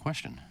bothering me. I had a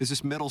question. Is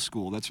this middle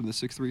school? That's from the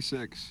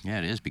 636. Yeah,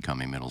 it is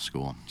becoming middle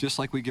school. Just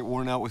like we get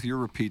worn out with your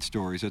repeat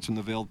stories. That's from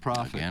the Veiled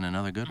Prophet. Again,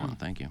 another good one.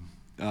 Thank you.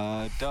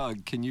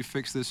 Doug, can you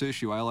fix this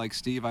issue? I like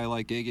Steve. I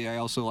like Iggy. I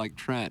also like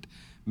Trent.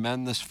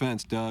 Mend this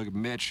fence, Doug.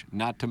 Mitch,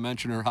 not to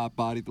mention her hot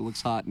body that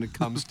looks hot in a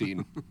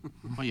Cumstein.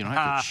 Well, you don't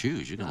have to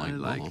choose. You can I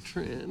like both.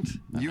 Trent.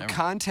 You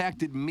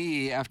contacted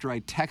me after I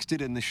texted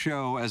in the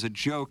show as a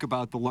joke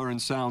about the Learn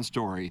Sound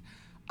story.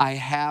 I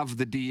have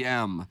the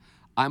DM.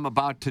 I'm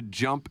about to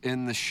jump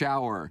in the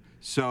shower.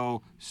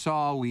 So,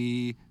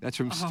 sorry. That's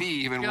from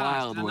Steve in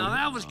Wildwood. Now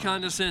that was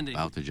condescending.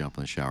 About to jump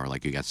in the shower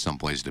like you got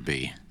someplace to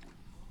be.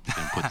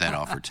 And put that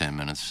off for 10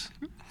 minutes.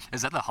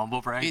 Is that the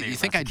humble brag? You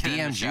think I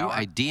DM'd you?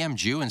 I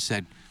DM'd you and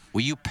said,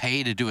 will you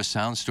pay to do a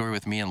sound story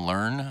with me and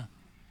learn?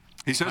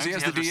 He says he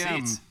has the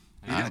DM.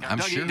 I'm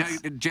sure.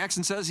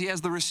 Jackson says he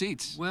has the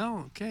receipts.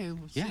 Well, okay.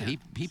 Yeah,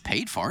 he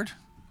paid for it.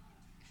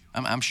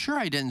 I'm sure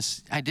I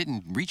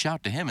didn't reach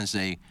out to him and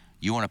say,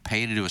 you want to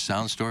pay to do a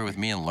sound story with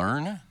me and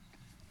learn?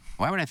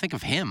 Why would I think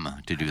of him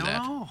to do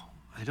that?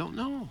 I don't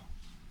know.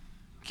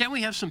 Can't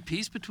we have some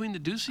peace between the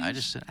Duceys? I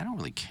just said, I don't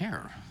really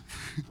care.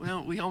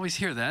 Well, we always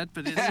hear that,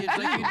 but it seems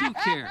like you do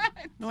care.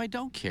 No, I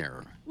don't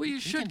care. Well, you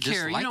should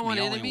care. You don't want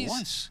enemies.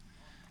 Once.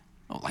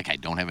 Oh, like I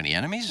don't have any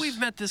enemies? We've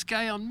met this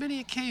guy on many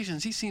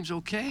occasions. He seems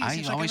okay.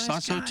 I always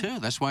thought so, too.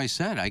 That's why I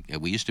said,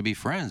 we used to be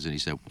friends. And he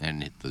said,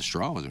 and the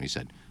straw was when he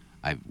said,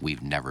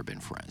 we've never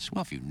been friends.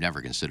 Well, if you've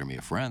never considered me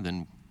a friend,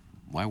 then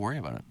why worry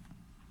about it?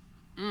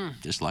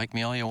 Just like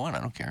me all you want. I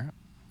don't care.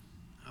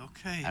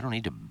 Okay. I don't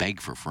need to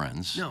beg for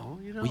friends. No,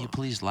 you don't. Will you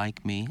please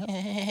like me?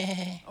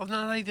 Oh,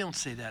 no, they don't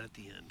say that at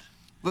the end.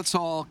 Let's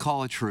all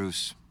call a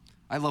truce.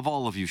 I love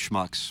all of you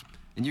schmucks.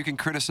 And you can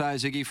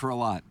criticize Iggy for a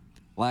lot.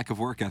 Lack of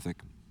work ethic,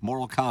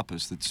 moral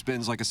compass that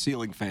spins like a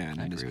ceiling fan,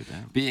 I and agree with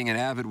that. Being an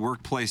avid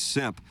workplace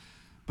simp.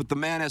 But the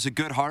man has a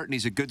good heart and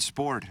he's a good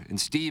sport. And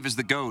Steve is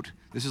the GOAT.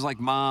 This is like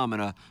mom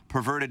and a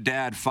perverted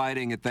dad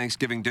fighting at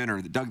Thanksgiving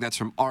dinner. Doug, that's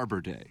from Arbor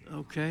Day.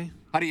 Okay.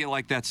 How do you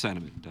like that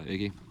sentiment,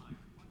 Iggy?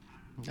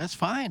 That's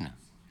fine.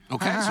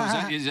 Okay,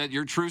 so is that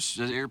your truce,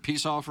 is that your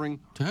peace offering?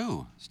 To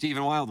who?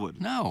 Stephen Wildwood.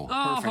 No.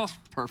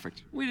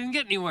 Perfect. We didn't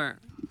get anywhere.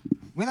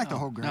 We like the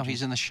whole group. No,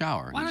 he's in the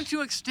shower. Why don't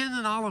you extend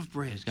an olive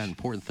branch? He's got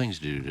important things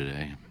to do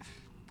today.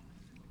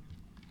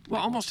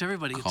 Well, almost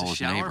everybody gets Call a his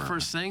shower neighbor.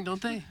 first thing,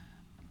 don't they?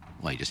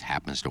 Well, he just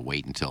happens to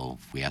wait until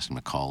we ask him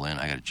to call in.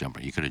 I got to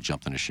jump. You could have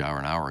jumped in the shower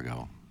an hour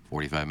ago,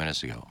 45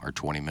 minutes ago, or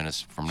 20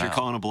 minutes from now. You're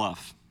calling a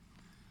bluff.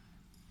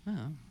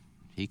 Well,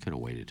 he could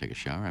have waited to take a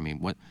shower. I mean,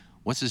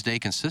 what's his day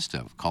consist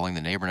of? Calling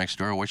the neighbor next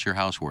door, what's your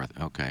house worth?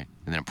 Okay.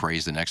 And then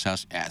appraise the next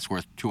house. Yeah, it's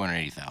worth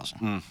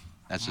 $280,000.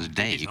 That's his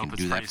day. You can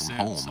do that from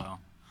home.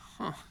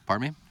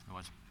 Pardon me?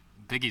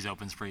 Biggie's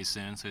opens pretty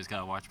soon, so he's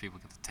got to watch people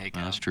get the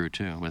takeout. That's true,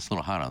 too. But it's a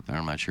little hot out there.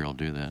 I'm not sure he'll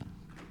do that.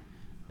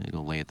 They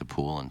go lay at the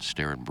pool and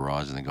stare at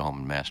bras and then go home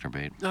and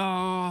masturbate.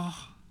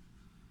 Oh,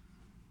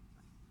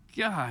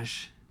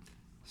 gosh.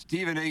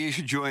 Steve and Iggy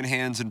should join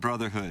hands in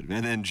brotherhood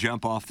and then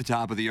jump off the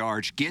top of the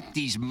arch. Get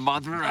these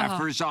mother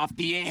effers off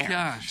the air.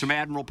 Gosh. From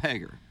Admiral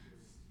Pegger.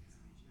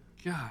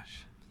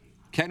 Gosh.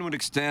 Ken would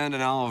extend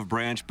an olive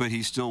branch, but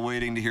he's still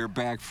waiting to hear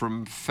back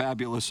from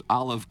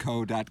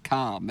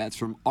fabulousoliveco.com. That's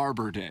from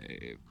Arbor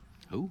Day.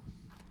 Who?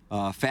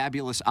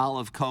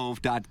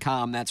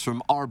 Fabulousolivecove.com. That's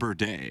from Arbor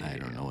Day. I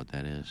don't know what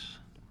that is.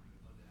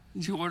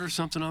 Did you order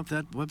something off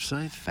that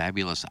website?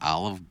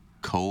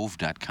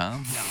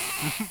 Fabulousolivecove.com? Yeah.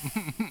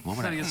 What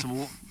would I get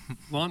some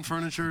lawn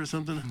furniture or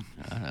something?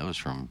 That was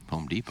from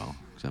Home Depot,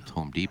 except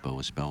Home Depot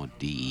was spelled with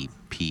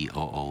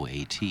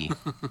D-E-P-O-O-A-T.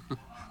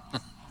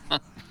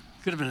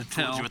 Could have been a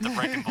tell. You with the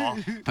breaking ball.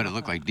 But it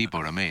looked like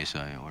Depot to me, so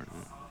I ordered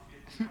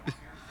it.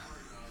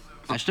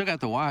 I still got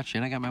the watch,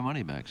 and I got my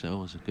money back, so it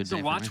was a good day Does the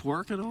watch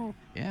work at all?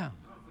 Yeah.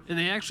 And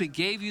they actually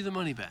gave you the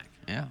money back?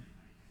 Yeah.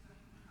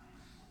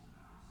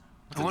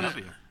 Because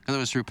it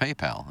was through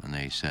PayPal, and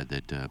they said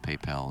that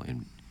PayPal,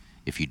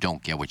 if you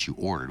don't get what you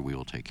ordered, we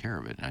will take care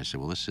of it. And I said,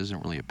 well, this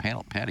isn't really a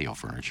patio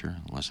furniture,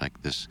 unless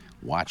like this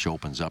watch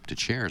opens up to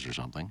chairs or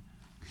something.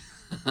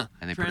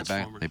 And they put it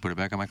back. They put it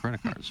back on my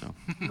credit card. So,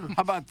 how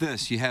about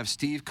this? You have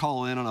Steve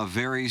call in on a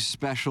very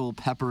special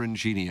Pepper and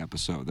Genie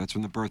episode. That's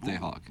from the Birthday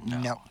Hawk.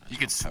 No. You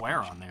could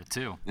swear on there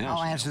too. Yeah.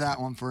 I'll answer that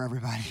one for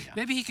everybody. Yeah.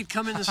 Maybe he could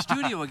come in the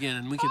studio again,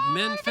 and we could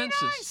mend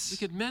fences. Nice. We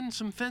could mend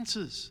some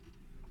fences.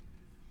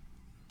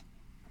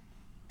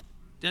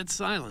 Dead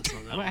silence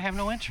on that. I have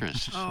no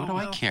interest. What do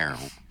I care?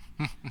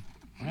 I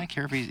don't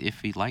care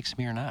if he likes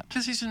me or not.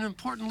 Because he's an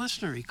important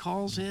listener. He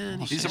calls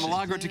in. He's a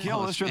Milagro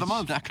Tequila listener of the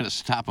month. It's not going to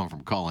stop him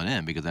from calling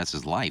in because that's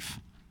his life.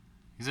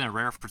 He's in a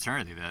rare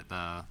fraternity, that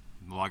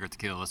Milagro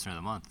Tequila listener of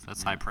the month.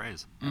 That's high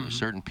praise. There are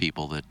certain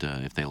people that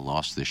if they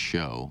lost this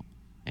show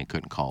and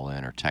couldn't call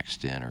in or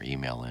text in or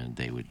email in,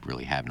 they would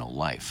really have no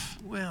life.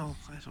 Well,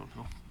 I don't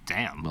know.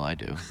 Damn. Well, I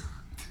do.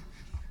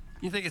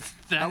 You think it's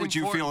that How would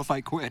you feel if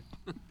I quit?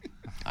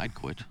 I'd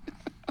quit.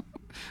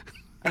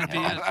 That'd be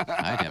it.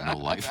 I'd have no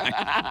life.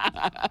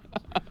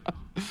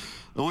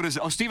 What is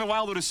it? Oh, Stephen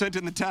Wildwood has sent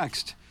in the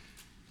text.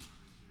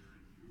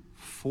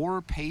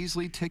 4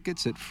 Paisley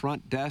tickets at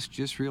front desk.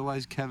 Just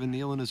realized Kevin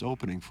Nealon is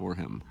opening for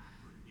him.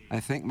 I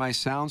think my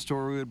sound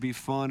story would be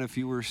fun if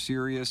you were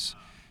serious.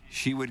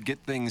 She would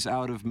get things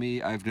out of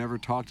me I've never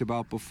talked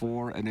about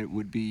before, and it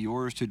would be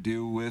yours to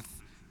do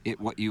with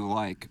it what you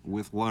like,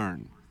 with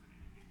Learn.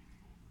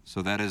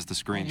 So that is the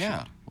screenshot.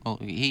 Yeah. Well,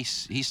 he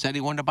said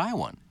he wanted to buy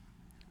one.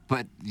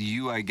 But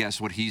you, I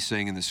guess, what he's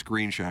saying in the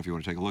screenshot, if you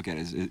want to take a look at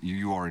it, is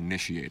you are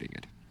initiating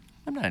it.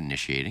 I'm not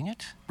initiating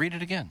it. Read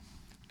it again.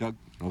 Doug,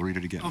 I'll read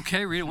it again.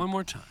 Okay, read it one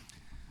more time.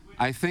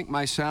 I think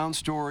my sound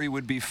story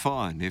would be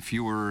fun if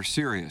you were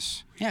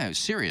serious. Yeah, it was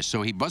serious.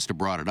 So he must have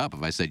brought it up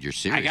if I said you're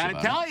serious. I got to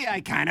about tell it. you,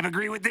 I kind of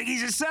agree with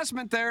Iggy's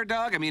assessment there,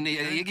 Doug. I mean,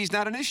 Iggy's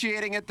not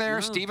initiating it there.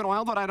 No. Stephen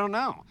Wildwood, I don't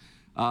know.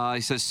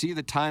 He says, see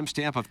the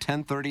timestamp of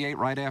 10:38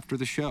 right after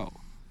the show.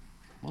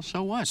 Well,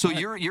 so what? So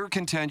your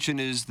contention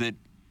is that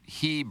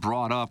he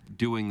brought up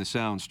doing the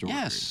sound story.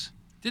 Yes.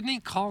 Didn't he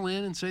call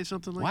in and say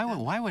something like that?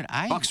 Why would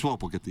I? Buck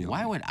Swope will get the.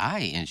 Why would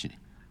I engineer?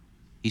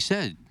 He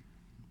said,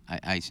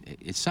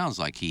 it sounds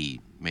like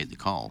he made the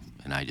call,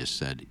 and I just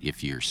said,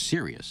 if you're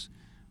serious.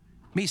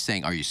 Me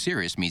saying, are you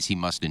serious, means he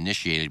must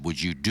initiate it.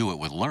 Would you do it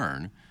with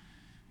Learn?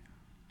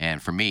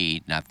 And for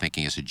me, not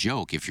thinking it's a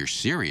joke, if you're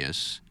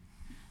serious,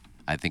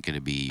 I think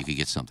it'd be, you could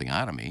get something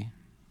out of me.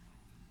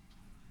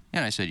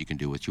 And I said, you can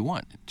do what you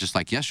want. Just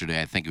like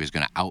yesterday, I think he was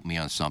going to out me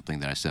on something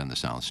that I said in the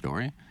sound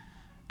story.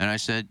 And I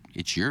said,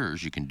 it's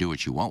yours. You can do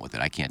what you want with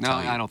it. I can't tell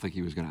you. No, I don't think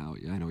he was going to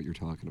out you. I know what you're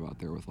talking about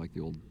there with like the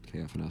old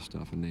KFNS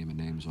stuff and naming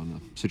names on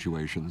the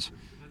situations.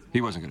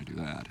 He wasn't going to do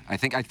that. I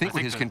think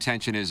what his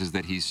contention is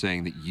that he's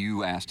saying that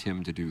you asked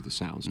him to do the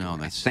sound story. No,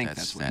 that's what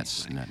he's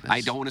saying.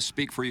 I don't want to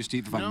speak for you,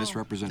 Steve, if I'm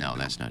misrepresenting. No,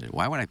 that's not it.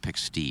 Why would I pick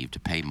Steve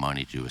to pay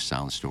money to do a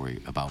sound story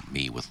about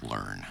me with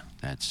Learn?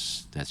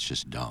 That's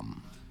just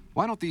dumb.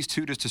 Why don't these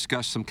two just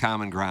discuss some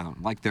common ground,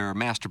 like their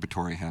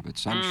masturbatory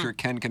habits? I'm sure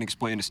Ken can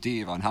explain to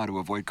Steve on how to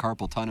avoid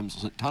carpal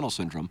tunnel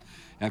syndrome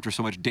after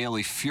so much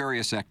daily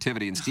furious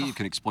activity, and Steve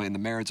can explain the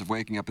merits of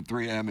waking up at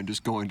 3 a.m. and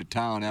just going to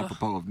town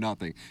apropos of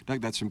nothing. Doug,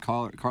 that's from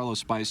Carlos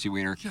Spicy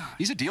Wiener.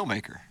 He's a deal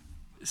maker.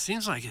 It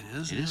seems like it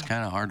is. It is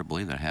kind of hard to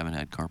believe that I haven't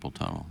had carpal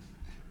tunnel.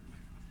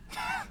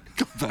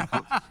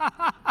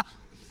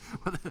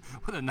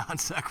 With a non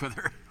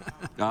sequitur.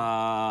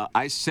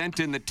 I sent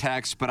in the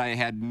text, but I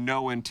had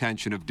no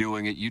intention of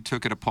doing it. You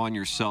took it upon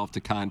yourself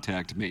to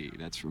contact me.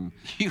 That's from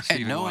You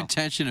had no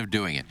intention of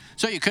doing it.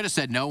 So you could have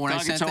said no when Doug,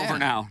 I sent it's that. over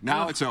now.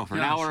 Now it's over.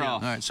 Now we're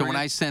off. All right, so when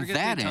I sent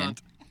that in,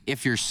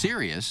 if you're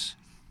serious,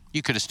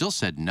 you could have still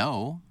said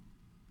no.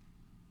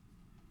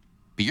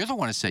 But you're the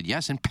one who said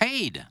yes and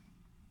paid.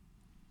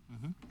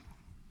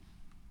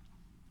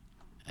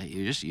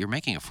 You're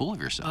making a fool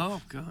of yourself.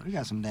 Oh, God. We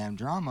got some damn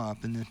drama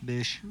up in this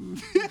bish.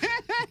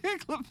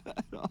 It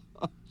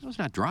was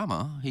not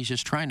drama. He's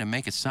just trying to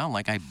make it sound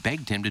like I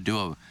begged him to do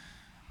a,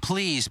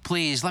 please,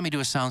 let me do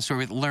a sound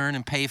story with Learn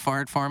and pay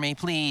for it for me,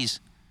 please.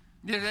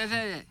 Yeah,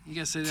 you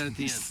got to say that at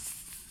the end.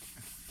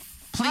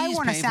 Please I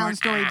want a pay for sound it.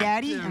 story,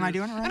 Daddy. Am I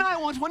doing it right? And I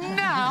want one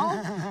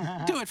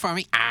now. Do it for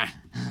me.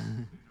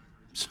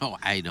 So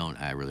I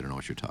really don't know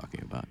what you're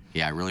talking about.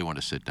 Yeah, I really want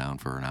to sit down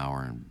for an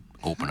hour and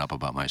open up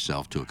about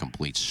myself to a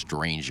complete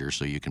stranger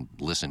so you can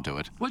listen to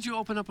it. What'd you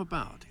open up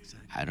about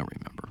exactly? I don't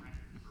remember.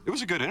 It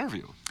was a good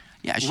interview.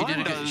 Yeah, she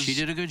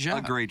did a good job.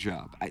 A great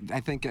job. I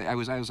think I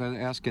was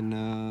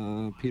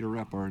asking Peter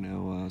Repp, our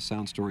now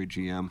Sound Story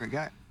GM. Great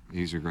guy.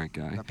 He's a great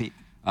guy. Pete.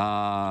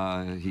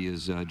 He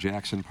is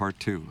Jackson Part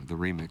 2, the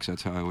remix.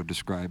 That's how I would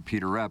describe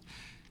Peter Repp.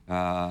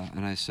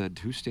 And I said,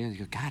 who stands? He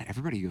goes, God,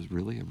 everybody. He goes,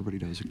 really? Everybody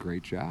does a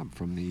great job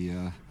from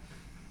the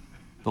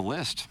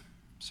list.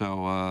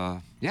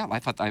 So, yeah, I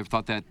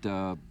thought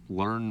that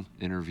Learn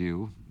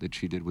interview that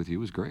she did with you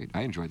was great.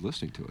 I enjoyed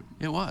listening to it.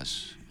 It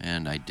was.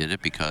 And I did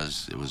it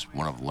because it was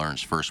one of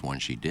Learn's first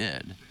ones she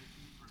did.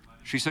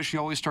 She says she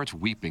always starts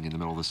weeping in the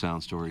middle of the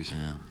sound stories.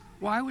 Yeah.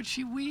 Why would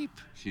she weep?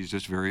 She's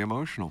just very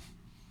emotional.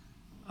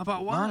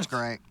 About what? Learn's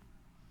great.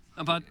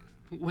 About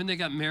when they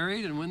got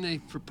married and when they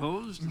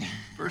proposed,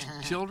 first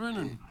children,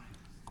 and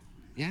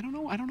yeah, I don't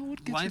know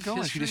what gets her life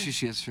going.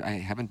 history. I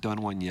haven't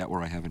done one yet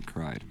where I haven't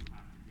cried.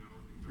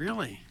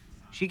 Really?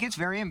 She gets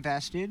very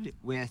invested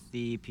with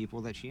the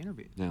people that she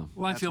interviewed. Yeah.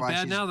 Well, I feel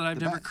bad now that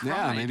I've never cried.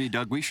 Yeah, maybe,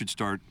 Doug, we should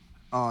start.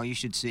 Oh, you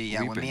should see.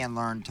 Yeah, when weeping. me and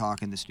Learn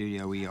talk in the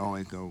studio, we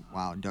always go,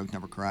 wow, Doug's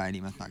never cried.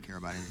 He must not care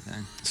about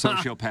anything.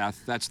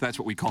 Sociopath. That's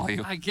what we call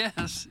you. I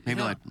guess.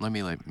 Maybe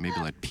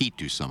let Pete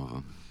do some of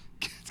them.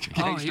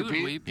 Oh, he would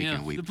weep. He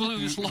can weep. The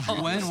blues law.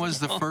 When was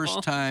the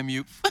first time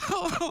you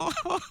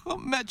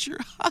met your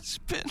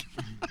husband?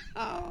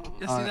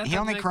 He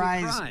only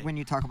cries when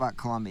you talk about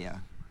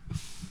Colombia.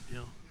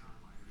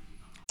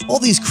 All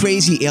these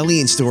crazy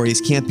alien stories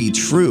can't be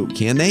true,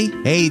 can they?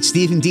 Hey, it's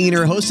Stephen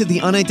Diener, host of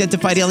the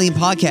Unidentified Alien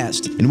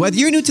Podcast. And whether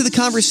you're new to the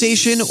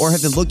conversation or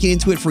have been looking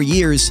into it for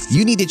years,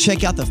 you need to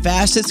check out the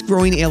fastest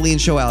growing alien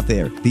show out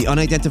there, the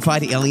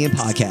Unidentified Alien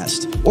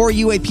Podcast, or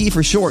UAP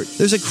for short.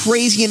 There's a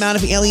crazy amount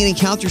of alien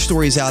encounter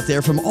stories out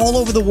there from all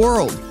over the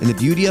world. And the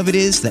beauty of it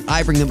is that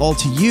I bring them all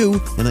to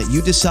you and let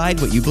you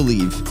decide what you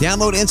believe.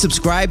 Download and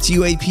subscribe to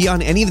UAP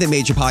on any of the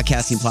major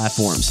podcasting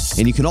platforms.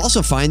 And you can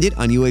also find it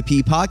on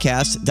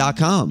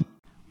UAPpodcast.com.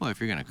 Well, if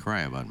you're going to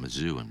cry about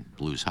Mizzou and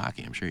blues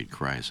hockey, I'm sure you'd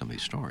cry at some of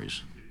these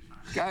stories.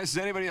 Guys,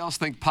 does anybody else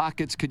think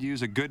Pockets could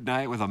use a good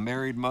night with a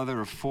married mother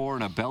of 4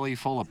 and a belly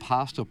full of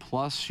pasta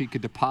plus she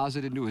could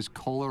deposit into his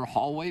Kohler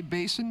hallway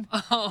basin?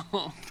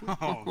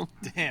 Oh,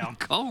 damn.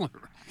 Kohler.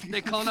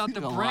 They called out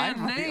the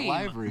brand name.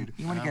 Live read.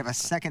 You want to give a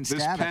second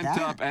This stab at that?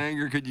 pent-up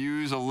anger could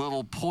use a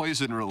little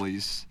poison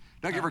release.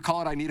 Don't you ever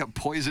call it, I need a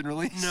poison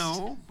release?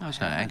 No. No, it's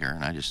not anger,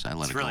 and I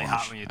let it really go.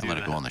 hot when you do I let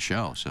it go that. on the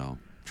show, so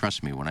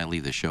trust me, when I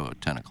leave the show at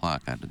 10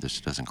 o'clock,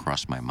 this doesn't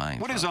cross my mind.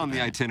 What is on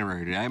the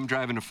itinerary today? I'm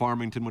driving to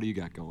Farmington. What do you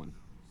got going?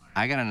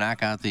 I got to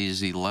knock out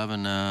these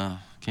 11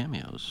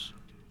 cameos.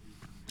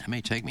 That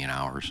may take me an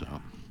hour or so.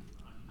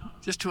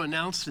 Just to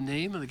announce the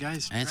name of the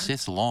guy's draft?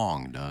 It's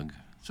long, Doug.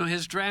 So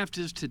his draft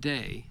is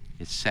today.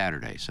 It's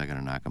Saturday, so I got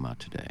to knock him out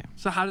today.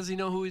 So how does he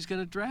know who he's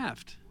going to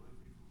draft?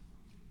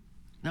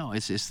 No,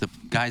 it's the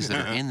guys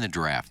that are in the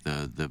draft,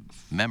 the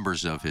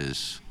members of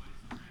his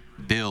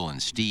Bill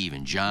and Steve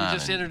and John. You're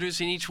just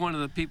introducing each one of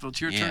the people.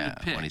 It's your turn to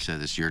pick. When he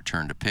said it's your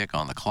turn to pick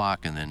on the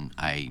clock, and then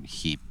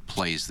he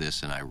plays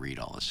this and I read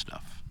all this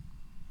stuff.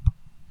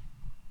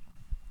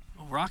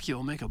 Well, Rocky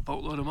will make a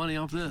boatload of money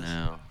off this.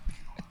 No.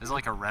 Is it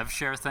like a rev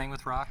share thing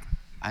with Rock?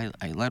 I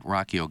let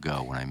Rockio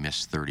go when I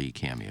missed 30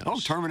 cameos. Oh,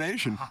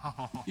 termination.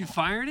 You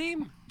fired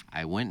him?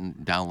 I went and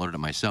downloaded it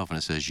myself, and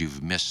it says,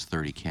 you've missed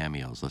 30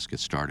 cameos. Let's get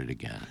started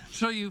again.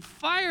 So you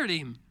fired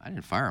him? I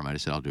didn't fire him. I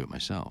just said, I'll do it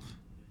myself.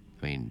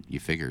 I mean, you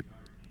figured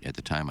at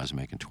the time I was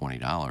making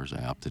 $20.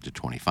 I upped it to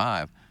 $25.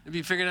 Have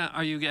you figured out,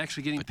 are you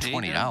actually getting paid?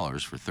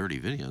 $20 for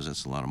 30 videos,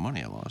 that's a lot of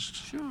money I lost.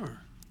 Sure.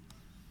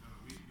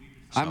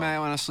 I'm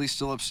honestly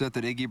still upset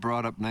that Iggy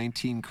brought up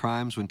 19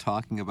 Crimes when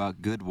talking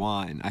about good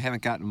wine. I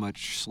haven't gotten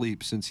much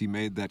sleep since he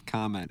made that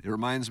comment. It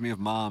reminds me of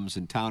moms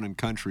in town and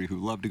country who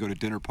love to go to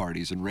dinner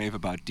parties and rave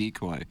about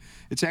Decoy.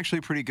 It's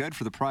actually pretty good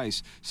for the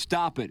price.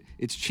 Stop it.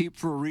 It's cheap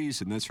for a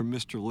reason. That's from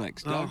Mr.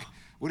 Licks. Doug,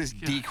 what is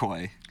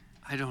Decoy?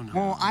 I don't know.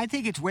 Well, I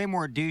think it's way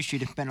more douchey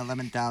to spend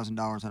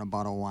 $11,000 on a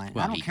bottle of wine.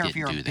 Well, I don't care if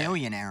you're a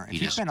billionaire. If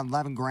you spend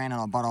 $11 grand on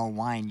a bottle of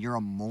wine, you're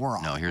a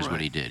moron. No, here's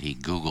what he did. He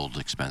Googled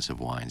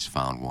expensive wines,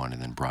 found one,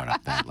 and then brought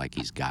up that like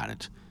he's got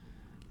it.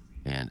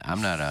 And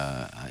I'm not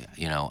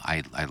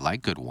I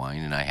like good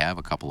wine, and I have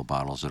a couple of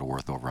bottles that are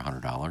worth over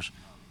 $100.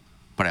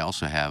 But I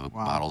also have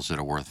bottles that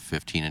are worth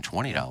 $15 and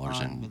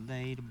 $20.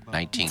 And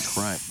 19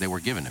 Crimes, they were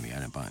given to me. I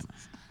didn't buy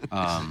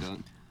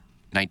them.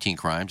 19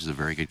 Crimes is a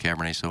very good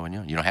Cabernet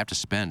Sauvignon. You don't have to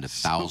spend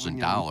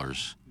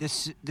 $1,000.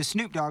 The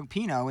Snoop Dogg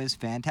Pinot is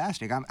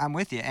fantastic. I'm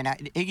with you. And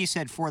Iggy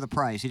said for the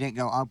price. He didn't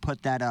go, I'll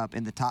put that up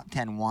in the top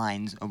 10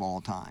 wines of all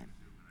time.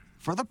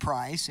 For the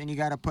price, and you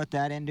got to put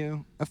that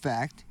into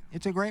effect,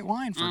 it's a great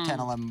wine for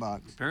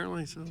 $10-11.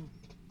 Apparently so.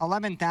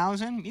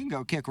 11,000, you can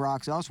go kick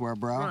rocks elsewhere,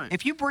 bro. Right.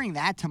 If you bring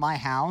that to my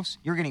house,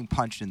 you're getting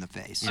punched in the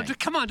face.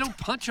 Come on, don't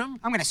punch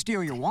him. I'm going to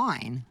steal your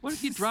wine. What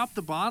if you drop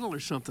the bottle or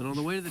something on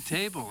the way to the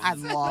table?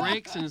 And it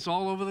breaks and it's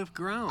all over the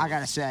ground. I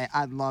got to say,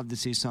 I'd love to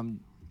see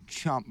some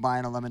chump buy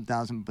an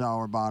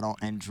 $11,000 bottle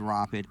and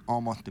drop it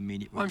almost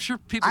immediately. Well, I'm sure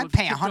people I'd have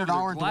pay tipped over $100 their to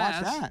watch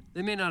glass. that.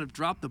 They may not have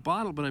dropped the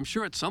bottle, but I'm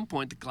sure at some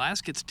point the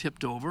glass gets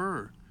tipped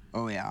over.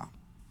 Oh, yeah.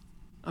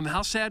 I mean,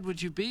 how sad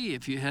would you be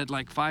if you had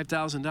like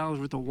 $5,000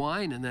 worth of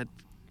wine in that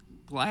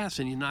glass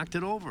and you knocked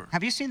it over?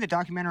 Have you seen the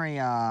documentary,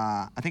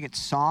 I think it's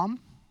Somm?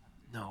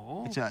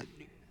 No. It's a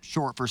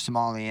short for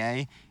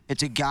sommelier.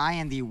 It's a guy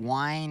in the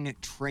wine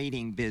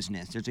trading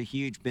business. There's a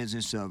huge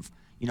business of,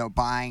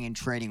 buying and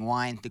trading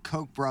wine. The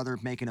Koch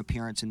brothers make an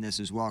appearance in this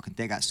as well because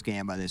they got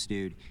scammed by this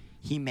dude.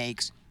 He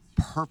makes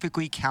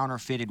perfectly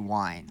counterfeited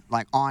wine,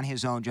 like on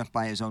his own, just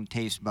by his own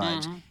taste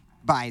buds.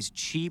 Buys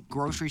cheap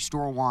grocery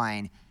store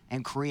wine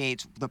and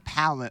creates the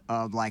palette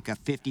of like a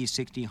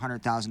 $50,000, $60,000,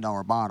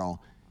 $100,000 bottle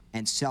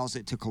and sells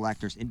it to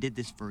collectors, and did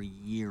this for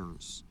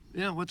years.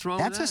 Yeah, what's wrong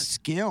That's with that? a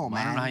skill, man.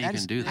 I don't know how you That can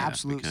is do that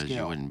absolute because skill.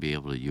 you wouldn't be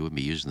able to. You wouldn't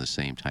be using the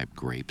same type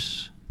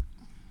grapes.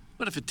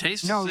 But if it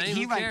tastes No, the same,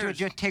 he who like cares?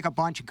 just take a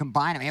bunch and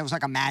combine them. It was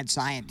like a mad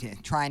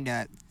scientist trying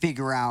to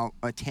figure out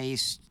a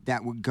taste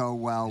that would go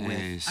well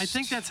with. I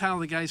think that's how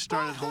the guy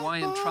started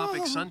Hawaiian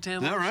Tropic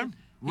Suntan Lotion. that right?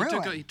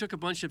 Really? He took a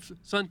bunch of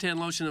suntan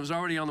lotion that was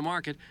already on the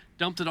market,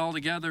 dumped it all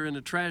together in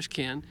a trash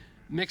can,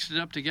 mixed it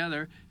up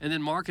together, and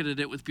then marketed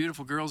it with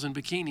beautiful girls in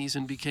bikinis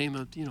and became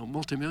a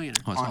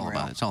multimillionaire.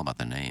 Oh, it's all about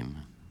the name.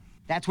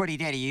 That's what he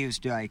did. He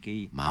used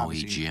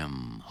Maui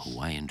Jim,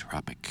 Hawaiian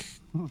Tropic.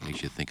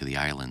 Makes you think of the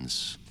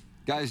islands.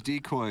 Guys,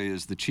 Decoy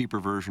is the cheaper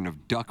version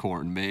of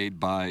Duckhorn made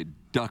by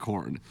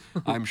Duckhorn.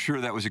 I'm sure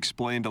that was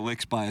explained to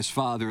Licks by his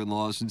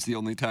father-in-law, since the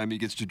only time he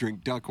gets to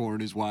drink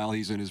Duckhorn is while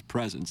he's in his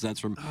presence. That's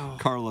from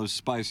Carlos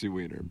Spicy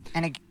Wiener.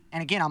 And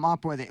again, I'm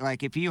up with it.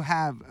 Like if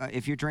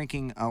you're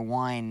drinking a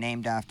wine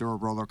named after a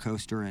roller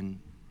coaster in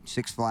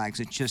Six Flags,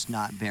 it's just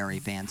not very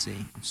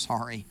fancy. I'm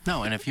sorry.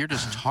 No, and if you're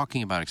just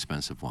talking about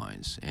expensive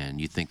wines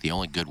and you think the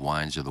only good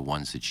wines are the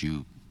ones that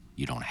you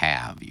don't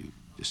have, you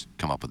just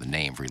come up with a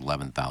name for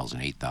 11,000,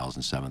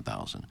 8,000,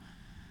 7,000.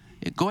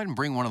 Go ahead and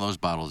bring one of those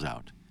bottles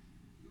out.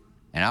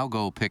 And I'll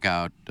go pick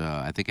out,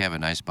 I think I have a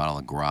nice bottle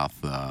of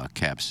Groff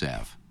Cab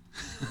Sav.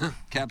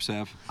 Cap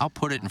Sav. I'll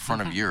put it in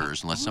front of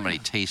yours unless somebody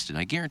tastes it.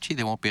 I guarantee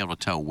they won't be able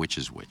to tell which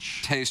is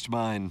which. Taste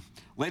mine.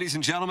 Ladies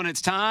and gentlemen,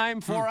 it's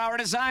time for our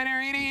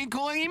designer eating and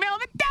cooling email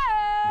of the day.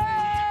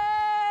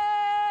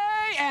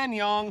 And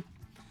Young.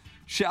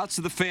 Shouts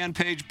to the fan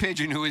page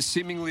Pigeon, who is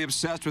seemingly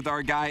obsessed with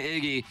our guy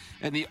Iggy,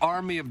 and the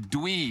army of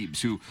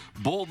dweebs who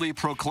boldly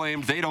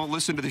proclaimed they don't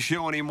listen to the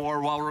show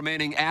anymore while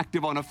remaining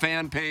active on a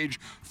fan page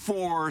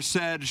for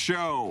said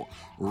show.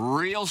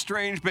 Real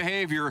strange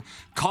behavior.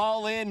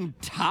 Call in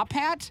Top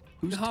Hat?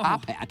 Who's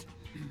Top Hat?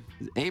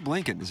 Abe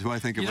Lincoln is who I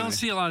think of. You don't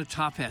see a lot of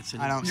top hats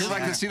anymore. I don't. You'd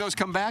like to see those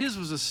come back? His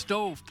was a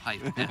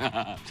stovepipe.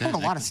 There's a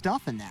lot of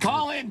stuff in that.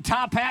 Call in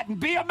Top Hat and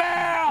be a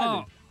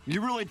man!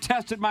 You really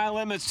tested my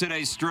limits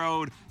today,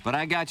 Strode, but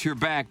I got your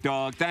back,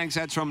 dog. Thanks.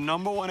 That's from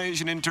 #1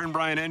 Asian intern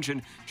Brian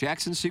Henshin,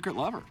 Jackson's secret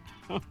lover.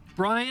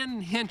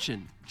 Brian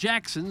Henshin,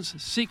 Jackson's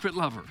secret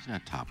lover. He's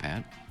got a Top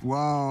Hat.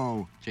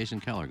 Whoa. Jason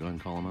Keller, go ahead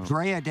and call him out.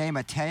 Drea De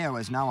Matteo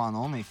is now on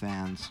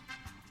OnlyFans.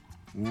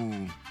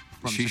 Ooh.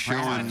 She's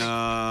showing,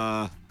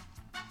 I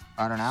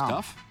don't know.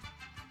 stuff?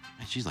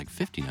 She's like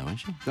 50 now, isn't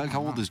she? Doug,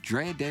 how old is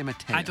Drea De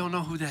Matteo? I don't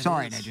know who that is.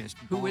 Sorry, I just.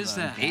 Who is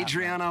that?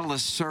 Adriana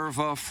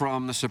Lacerva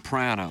from The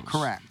Sopranos.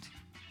 Correct.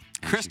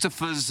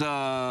 Christopher's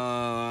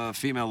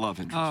female love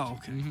interest. Oh,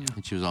 okay.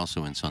 And she was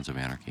also in Sons of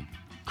Anarchy.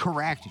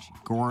 Correct.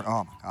 Oh,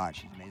 my God.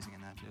 She's amazing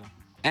in that, too.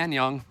 And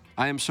Young,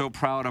 I am so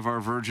proud of our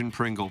Virgin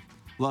Pringle.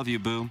 Love you,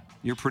 boo.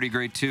 You're pretty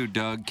great, too,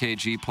 Doug,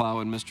 KG, Plow,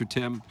 and Mr.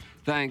 Tim.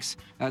 Thanks.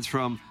 That's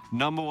from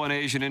 #1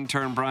 Asian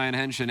intern Brian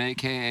Henshin,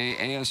 a.k.a.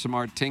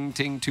 ASMR Ting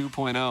Ting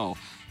 2.0.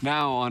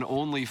 Now on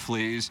Only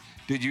Fleas,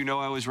 did you know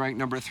I was ranked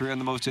 #3 on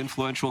the most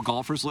influential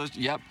golfers list?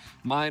 Yep.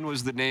 Mine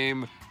was the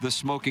name the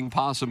smoking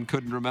possum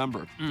couldn't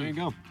remember. There you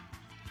go.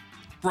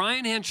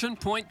 Brian Henshin,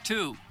 point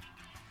 2.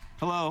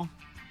 Hello.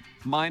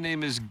 My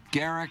name is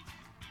Garrick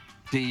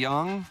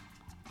DeYoung.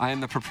 I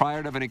am the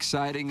proprietor of an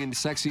exciting and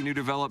sexy new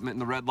development in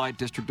the red light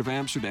district of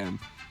Amsterdam.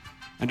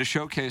 And to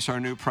showcase our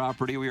new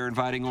property, we are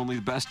inviting only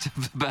the best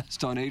of the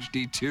best on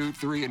HD2,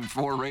 3, and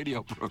 4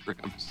 radio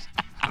programs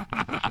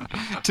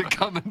to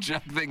come and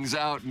check things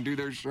out and do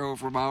their show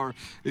from our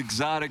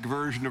exotic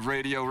version of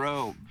Radio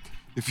Row.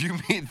 If you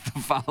meet the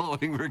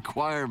following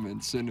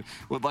requirements and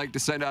would like to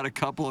send out a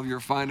couple of your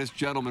finest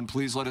gentlemen,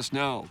 please let us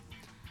know.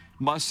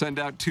 Must send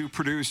out 2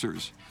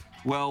 producers.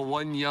 Well,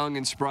 one young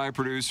and spry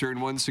producer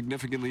and one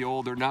significantly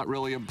older, not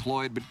really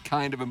employed, but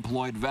kind of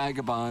employed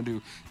vagabond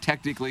who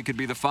technically could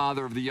be the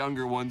father of the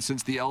younger one,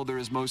 since the elder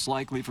is most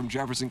likely from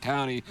Jefferson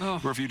County,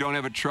 where if you don't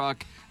have a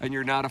truck and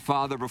you're not a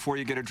father before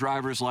you get a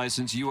driver's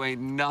license, you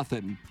ain't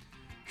nothing.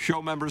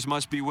 Show members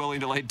must be willing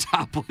to lay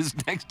topless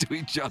next to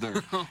each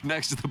other,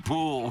 next to the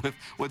pool, with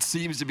what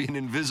seems to be an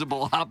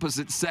invisible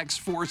opposite-sex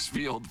force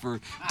field for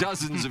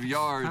dozens of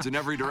yards in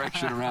every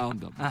direction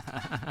around them.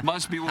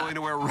 Must be willing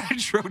to wear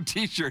retro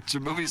T-shirts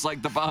from movies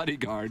like The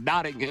Bodyguard,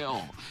 Notting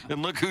Hill,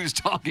 and Look Who's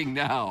Talking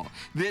Now.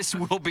 This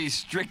will be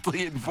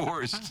strictly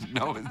enforced,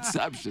 no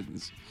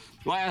exceptions.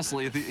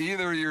 Lastly, if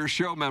either of your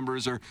show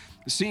members are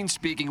seen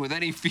speaking with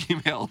any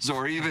females,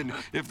 or even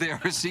if they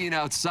are seen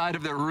outside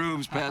of their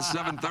rooms past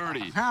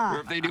 7:30, or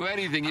if they do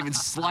anything even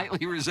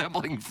slightly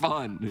resembling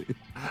fun,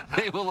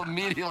 they will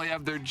immediately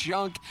have their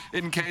junk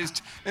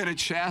encased in a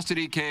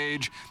chastity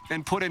cage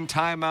and put in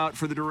timeout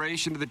for the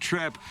duration of the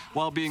trip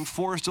while being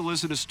forced to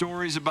listen to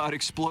stories about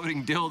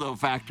exploding dildo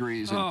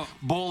factories and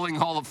Bowling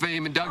Hall of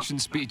Fame induction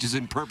speeches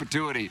in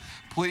perpetuity.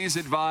 Please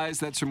advise.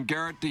 That's from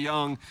Garrett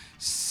DeYoung,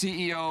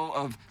 CEO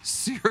of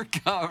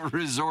Circa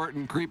Resort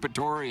and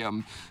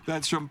Creepatorium.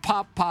 That's from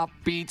Pop Pop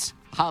Beats.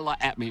 Holla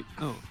at me.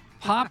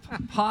 Pop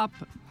Pop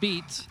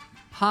Beats.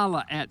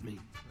 Holla at me.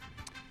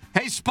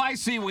 Hey,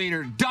 Spicy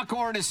Wiener,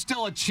 Duckhorn is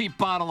still a cheap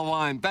bottle of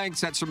wine.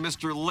 Thanks. That's from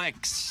Mr.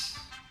 Licks.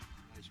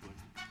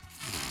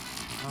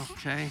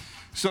 Okay.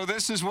 So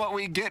this is what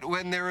we get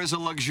when there is a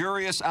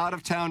luxurious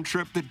out-of-town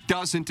trip that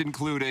doesn't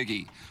include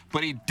Iggy.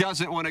 But he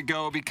doesn't want to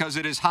go because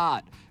it is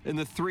hot. And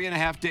the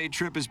 3.5-day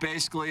trip is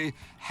basically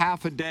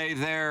half a day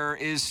there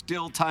is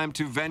still time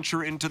to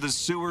venture into the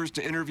sewers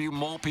to interview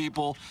mole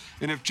people.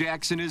 And if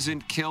Jackson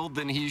isn't killed,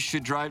 then he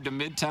should drive to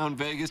Midtown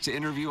Vegas to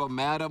interview a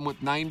madam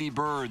with 90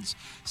 birds.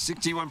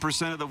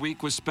 61% of the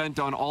week was spent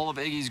on all of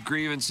Iggy's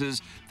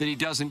grievances that he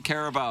doesn't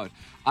care about.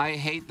 I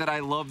hate that I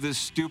love this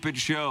stupid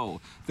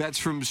show. That's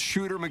from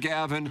Shooter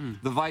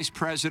McGavin, the vice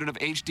president of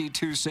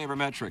HD2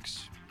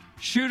 Sabermetrics.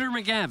 Shooter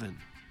McGavin,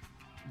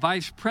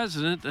 vice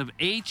president of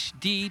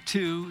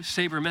HD2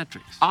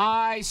 Sabermetrics.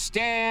 I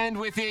stand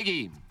with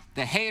Iggy.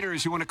 The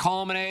haters who want to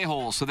call him an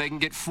a-hole so they can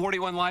get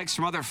 41 likes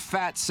from other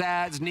fat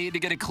sads need to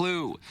get a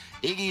clue.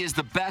 Iggy is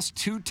the best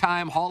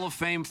 2-time Hall of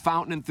Fame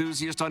fountain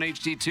enthusiast on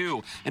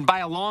HD2, and by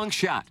a long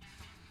shot.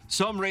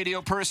 Some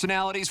radio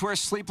personalities wear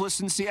Sleepless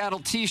in Seattle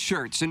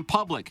t-shirts in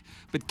public,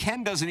 but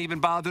Ken doesn't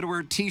even bother to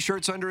wear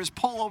t-shirts under his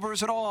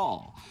pullovers at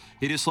all.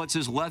 He just lets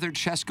his leather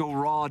chest go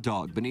raw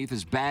dog beneath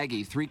his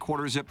baggy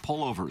 3/4 zip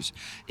pullovers.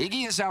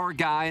 Iggy is our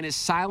guy, and his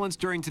silence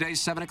during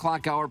today's 7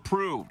 o'clock hour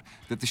proved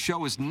that the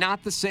show is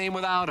not the same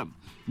without him.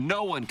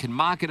 No one can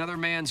mock another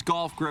man's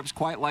golf grips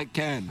quite like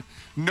Ken.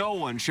 No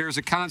one shares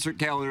a concert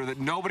calendar that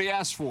nobody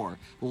asked for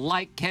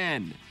like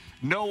Ken.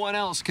 No one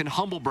else can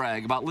humble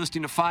brag about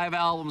listening to 5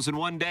 albums in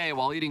one day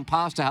while eating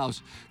Pasta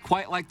House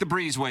quite like the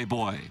Breezeway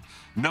Boy.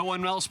 No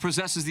one else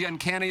possesses the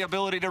uncanny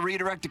ability to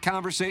redirect a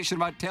conversation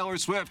about Taylor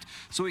Swift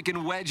so he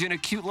can wedge in a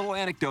cute little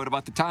anecdote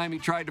about the time he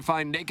tried to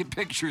find naked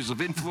pictures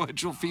of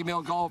influential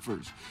female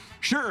golfers.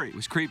 Sure, he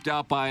was creeped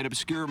out by an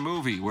obscure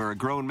movie where a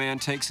grown man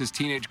takes his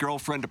teenage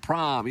girlfriend to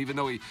prom, even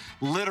though he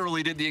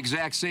literally did the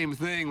exact same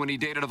thing when he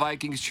dated a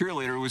Vikings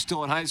cheerleader who was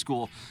still in high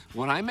school.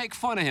 When I make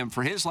fun of him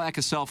for his lack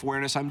of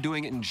self-awareness, I'm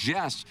doing it in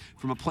jest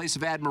from a place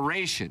of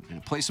admiration and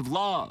a place of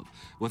love.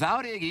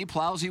 Without Iggy,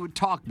 Plowsy would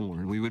talk more,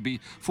 and we would be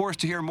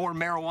forced to hear more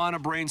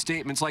marijuana brain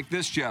statements like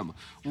this, Jim.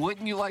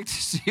 Wouldn't you like to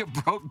see a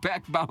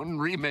Brokeback Mountain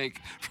remake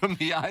from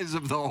the eyes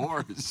of the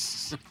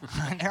horse?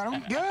 That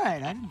was good. I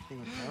didn't think it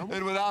was terrible.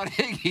 And without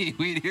Iggy,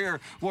 we'd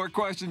hear more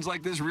questions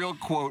like this real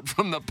quote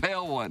from the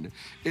Pale One.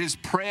 Is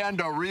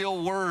prand a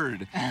real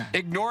word?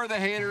 Ignore the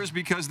haters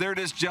because they're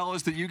just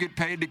jealous that you get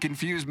paid to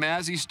confuse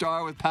Mazzy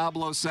Star with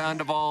Pablo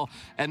Sandoval,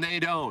 and they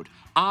don't.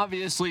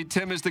 Obviously,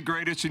 Tim is the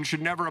greatest and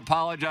should never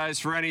apologize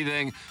for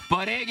anything,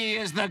 but Iggy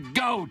is the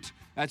GOAT.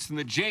 That's from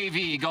the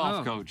JV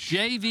golf coach.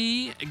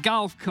 JV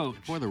golf coach.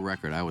 For the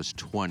record, I was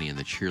 20 and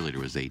the cheerleader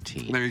was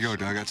 18. There you go,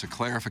 Doug. That's a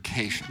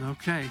clarification.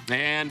 Okay.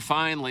 And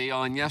finally,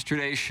 on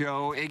yesterday's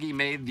show, Iggy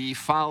made the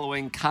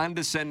following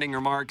condescending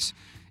remarks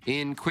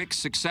in quick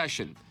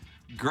succession.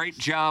 Great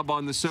job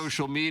on the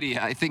social media.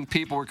 I think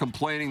people were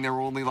complaining there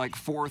were only like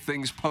 4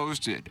 things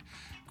posted.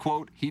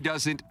 Quote, he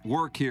doesn't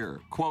work here.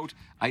 Quote,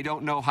 I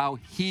don't know how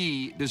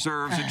he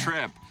deserves a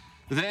trip.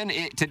 Then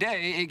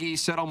today, Iggy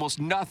said almost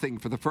nothing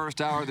for the first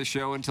hour of the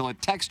show until a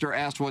texter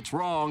asked what's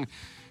wrong,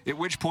 at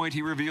which point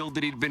he revealed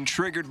that he'd been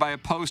triggered by a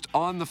post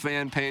on the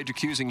fan page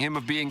accusing him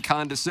of being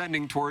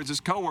condescending towards his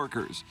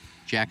coworkers.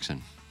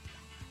 Jackson.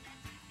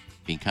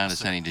 Being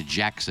condescending to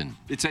Jackson.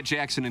 It said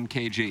Jackson and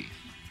KG.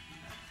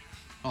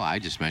 Oh, I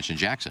just mentioned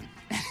Jackson.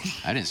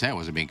 I didn't say I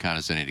wasn't being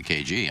condescending to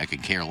KG. I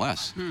could care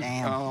less.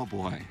 Damn. Oh,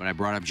 boy. But I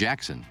brought up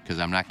Jackson because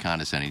I'm not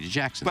condescending to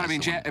Jackson. But I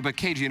mean, but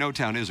KG in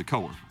O-Town is a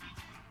coworker.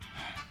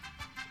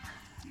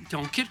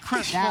 Don't get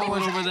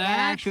crestfallen over that.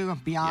 Actually,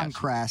 beyond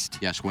crest.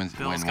 Yes, when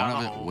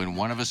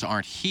one of us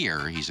aren't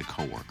here, he's a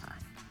coworker.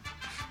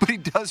 But he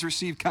does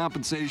receive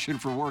compensation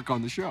for work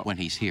on the show. When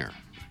he's here.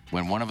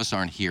 When one of us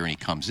aren't here and he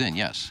comes in,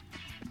 yes.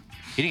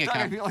 He didn't get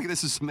I feel like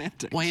this is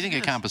semantics. Well, he didn't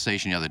get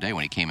compensation the other day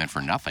when he came in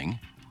for nothing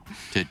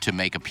to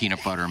make a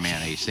peanut butter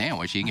mayonnaise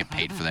sandwich. He didn't get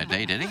paid for that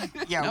day, did he?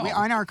 Yeah, no.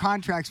 on our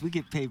contracts, we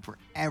get paid for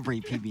every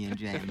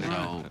PB&J.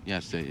 So,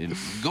 yes,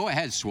 go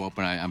ahead, Swope.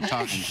 And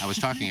I was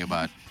talking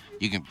about,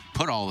 you can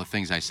put all the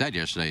things I said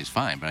yesterday is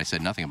fine, but I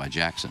said nothing about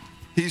Jackson.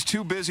 He's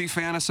too busy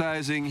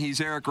fantasizing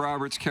he's Eric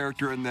Roberts'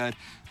 character in that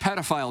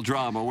pedophile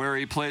drama where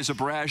he plays a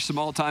brash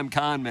small-time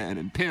con man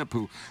and pimp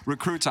who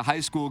recruits a high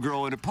school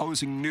girl into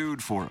posing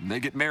nude for him. They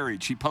get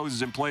married. She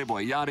poses in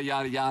Playboy. Yada,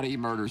 yada, yada. He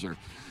murders her.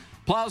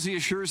 Plowsy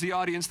assures the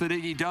audience that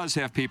Iggy does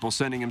have people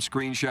sending him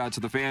screenshots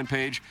of the fan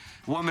page.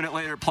 1 minute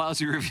later,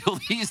 Plowsy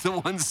revealed he's the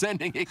one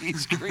sending Iggy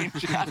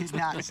screenshots. I did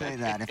not say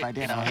that. If I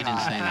did, no, he didn't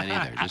say that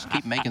either. Just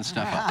keep making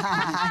stuff up.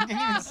 I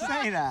didn't even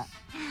say that.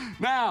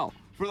 Now,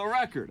 for the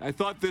record, I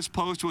thought this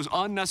post was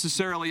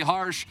unnecessarily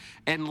harsh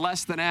and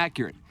less than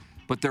accurate,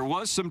 but there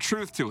was some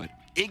truth to it.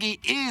 Iggy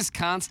is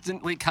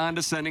constantly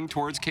condescending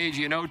towards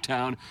KG in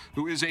O-Town,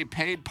 who is a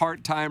paid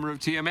part-timer of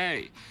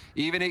TMA.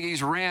 Even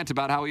Iggy's rant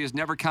about how he is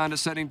never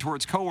condescending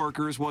towards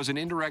coworkers was an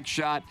indirect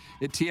shot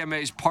at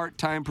TMA's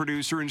part-time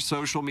producer and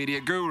social media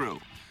guru.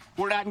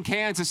 We're not in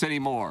Kansas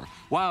anymore.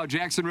 Wow,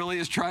 Jackson really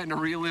is trying to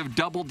relive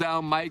Double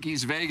Down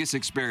Mikey's Vegas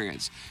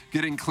experience.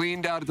 Getting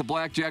cleaned out at the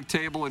blackjack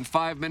table in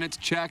 5 minutes,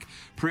 check.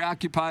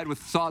 Preoccupied with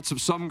thoughts of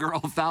some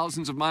girl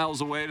thousands of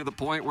miles away to the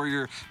point where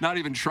you're not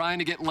even trying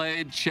to get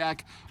laid,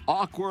 check.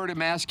 Awkward,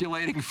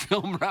 emasculating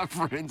film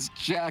reference,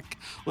 check.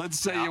 Let's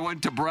say you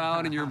went to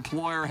Brown and your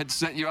employer had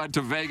sent you out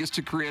to Vegas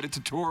to create a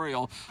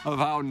tutorial of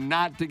how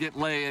not to get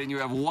laid and you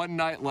have 1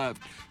 night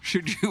left.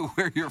 Should you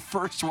wear your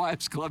First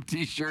Wives Club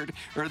t-shirt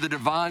or the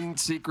Devon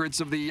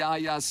Secrets of the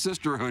Yaya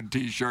Sisterhood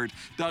t-shirt?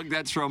 Doug,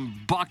 that's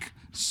from Buck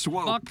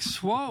Swope. Buck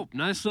Swope.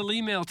 Nice little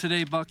email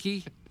today,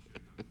 Bucky.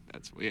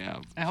 That's what we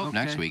have. I hope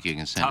next week you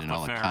can send in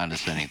all the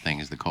condescending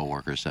things the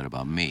coworker said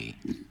about me.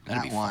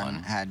 That'd be fun. That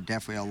one had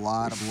definitely a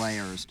lot of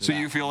layers to So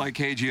you feel like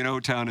KG in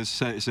O-Town is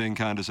saying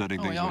condescending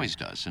things? He always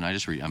does. And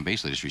I'm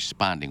basically just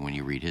responding when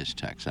you read his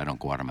text. I don't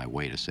go out of my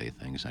way to say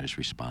things. I just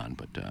respond.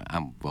 But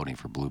I'm voting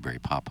for Blueberry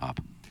Pop Pop.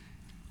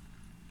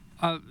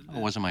 It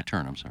wasn't my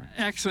turn, I'm sorry.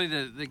 Actually,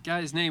 the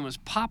guy's name was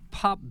Pop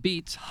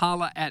Beats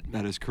Holla at Me.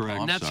 That is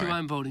correct. And that's who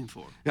I'm voting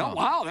for. Oh,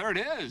 wow, there it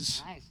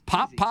is. Nice.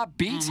 Pop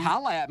Beats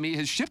Holla at Me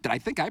has shifted. I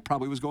think I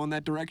probably was going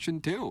that direction,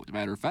 too, as a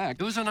matter of fact.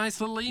 It was a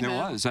nice little email.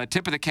 There was.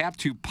 Tip of the cap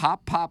to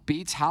Pop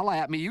Beats Holla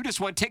at Me. You just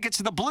won tickets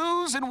to the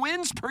Blues and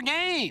Wins per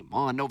game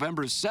on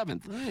November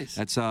 7th. Nice.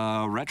 That's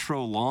a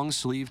retro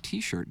long-sleeve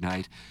T-shirt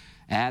night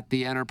at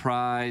the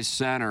Enterprise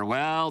Center.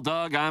 Well,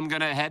 Doug, I'm going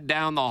to head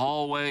down the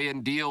hallway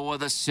and deal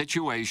with a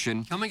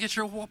situation. Come and get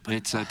your whooping.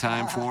 It's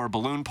time for a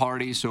balloon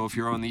party, so if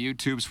you're on the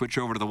YouTube, switch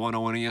over to the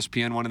 101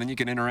 ESPN one, and then you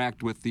can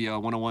interact with the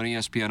 101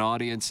 ESPN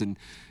audience and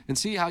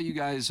see how you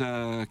guys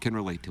can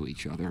relate to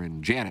each other.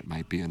 And Janet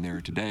might be in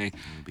there today.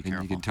 Be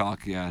careful. You can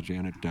talk. Yeah,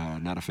 Janet,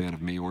 not a fan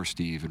of me or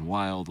Steve and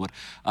Wildwood.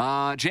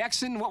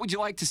 Jackson, what would you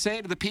like to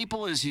say to the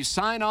people as you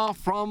sign off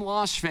from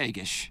Las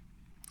Vegas?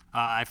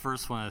 I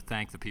first want to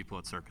thank the people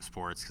at Circus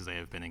Sports because they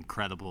have been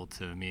incredible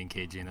to me and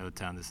KG in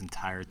O-Town this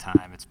entire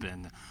time. It's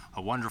been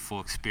a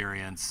wonderful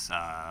experience.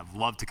 I've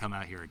loved to come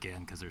out here again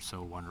because they're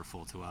so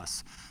wonderful to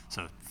us.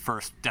 So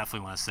first,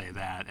 definitely want to say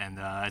that. And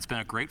it's been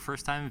a great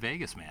first time in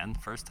Vegas, man.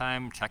 First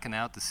time checking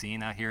out the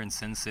scene out here in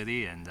Sin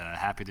City, and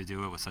happy to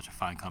do it with such a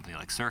fine company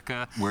like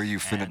Circa. Where you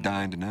finna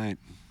dine tonight?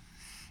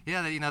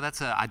 Yeah,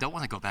 that's I don't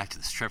want to go back to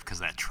the Strip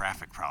because of that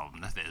traffic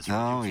problem. That is.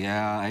 Oh,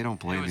 yeah, I don't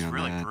blame you on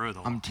really that.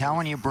 Brutal. I'm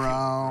telling you,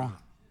 bro.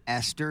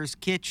 Esther's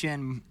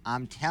Kitchen.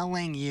 I'm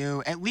telling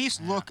you. At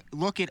least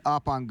look it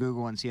up on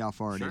Google and see how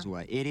far it is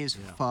away. It is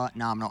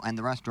phenomenal, and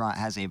the restaurant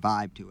has a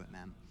vibe to it,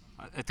 man.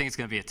 I think it's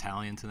going to be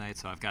Italian tonight,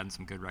 so I've gotten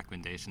some good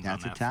recommendations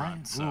That's on that Italian?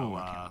 front.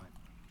 So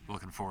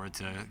looking forward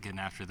to getting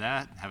after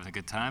that, having a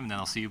good time, and then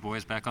I'll see you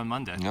boys back on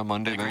Monday. Yeah,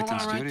 Monday back in the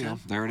studio.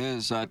 There it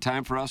is.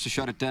 Time for us to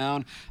shut it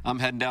down. I'm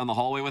heading down the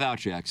hallway without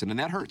Jackson, and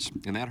that hurts.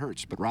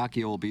 But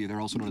Rocky will be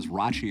there, also known as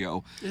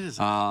Raccio. It is.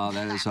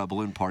 That is a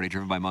balloon party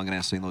driven by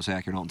Munganess, St. Louis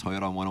Acura, Alton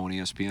Toyota on 101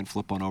 ESPN.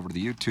 Flip on over to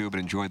the YouTube and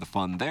enjoy the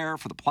fun there.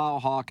 For the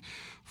Plowhawk,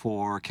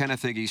 for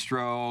Kenneth Iggy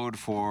Strode,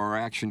 for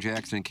Action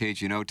Jackson and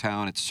KG in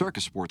O-Town, it's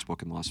Circus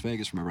Sportsbook in Las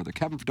Vegas. From my brother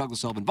Kevin, for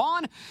Douglas Elvin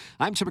Vaughn,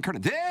 I'm Tim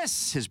McKernan.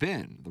 This has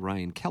been the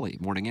Ryan Kelly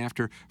Morning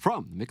After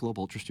from the Michelob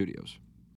Ultra Studios.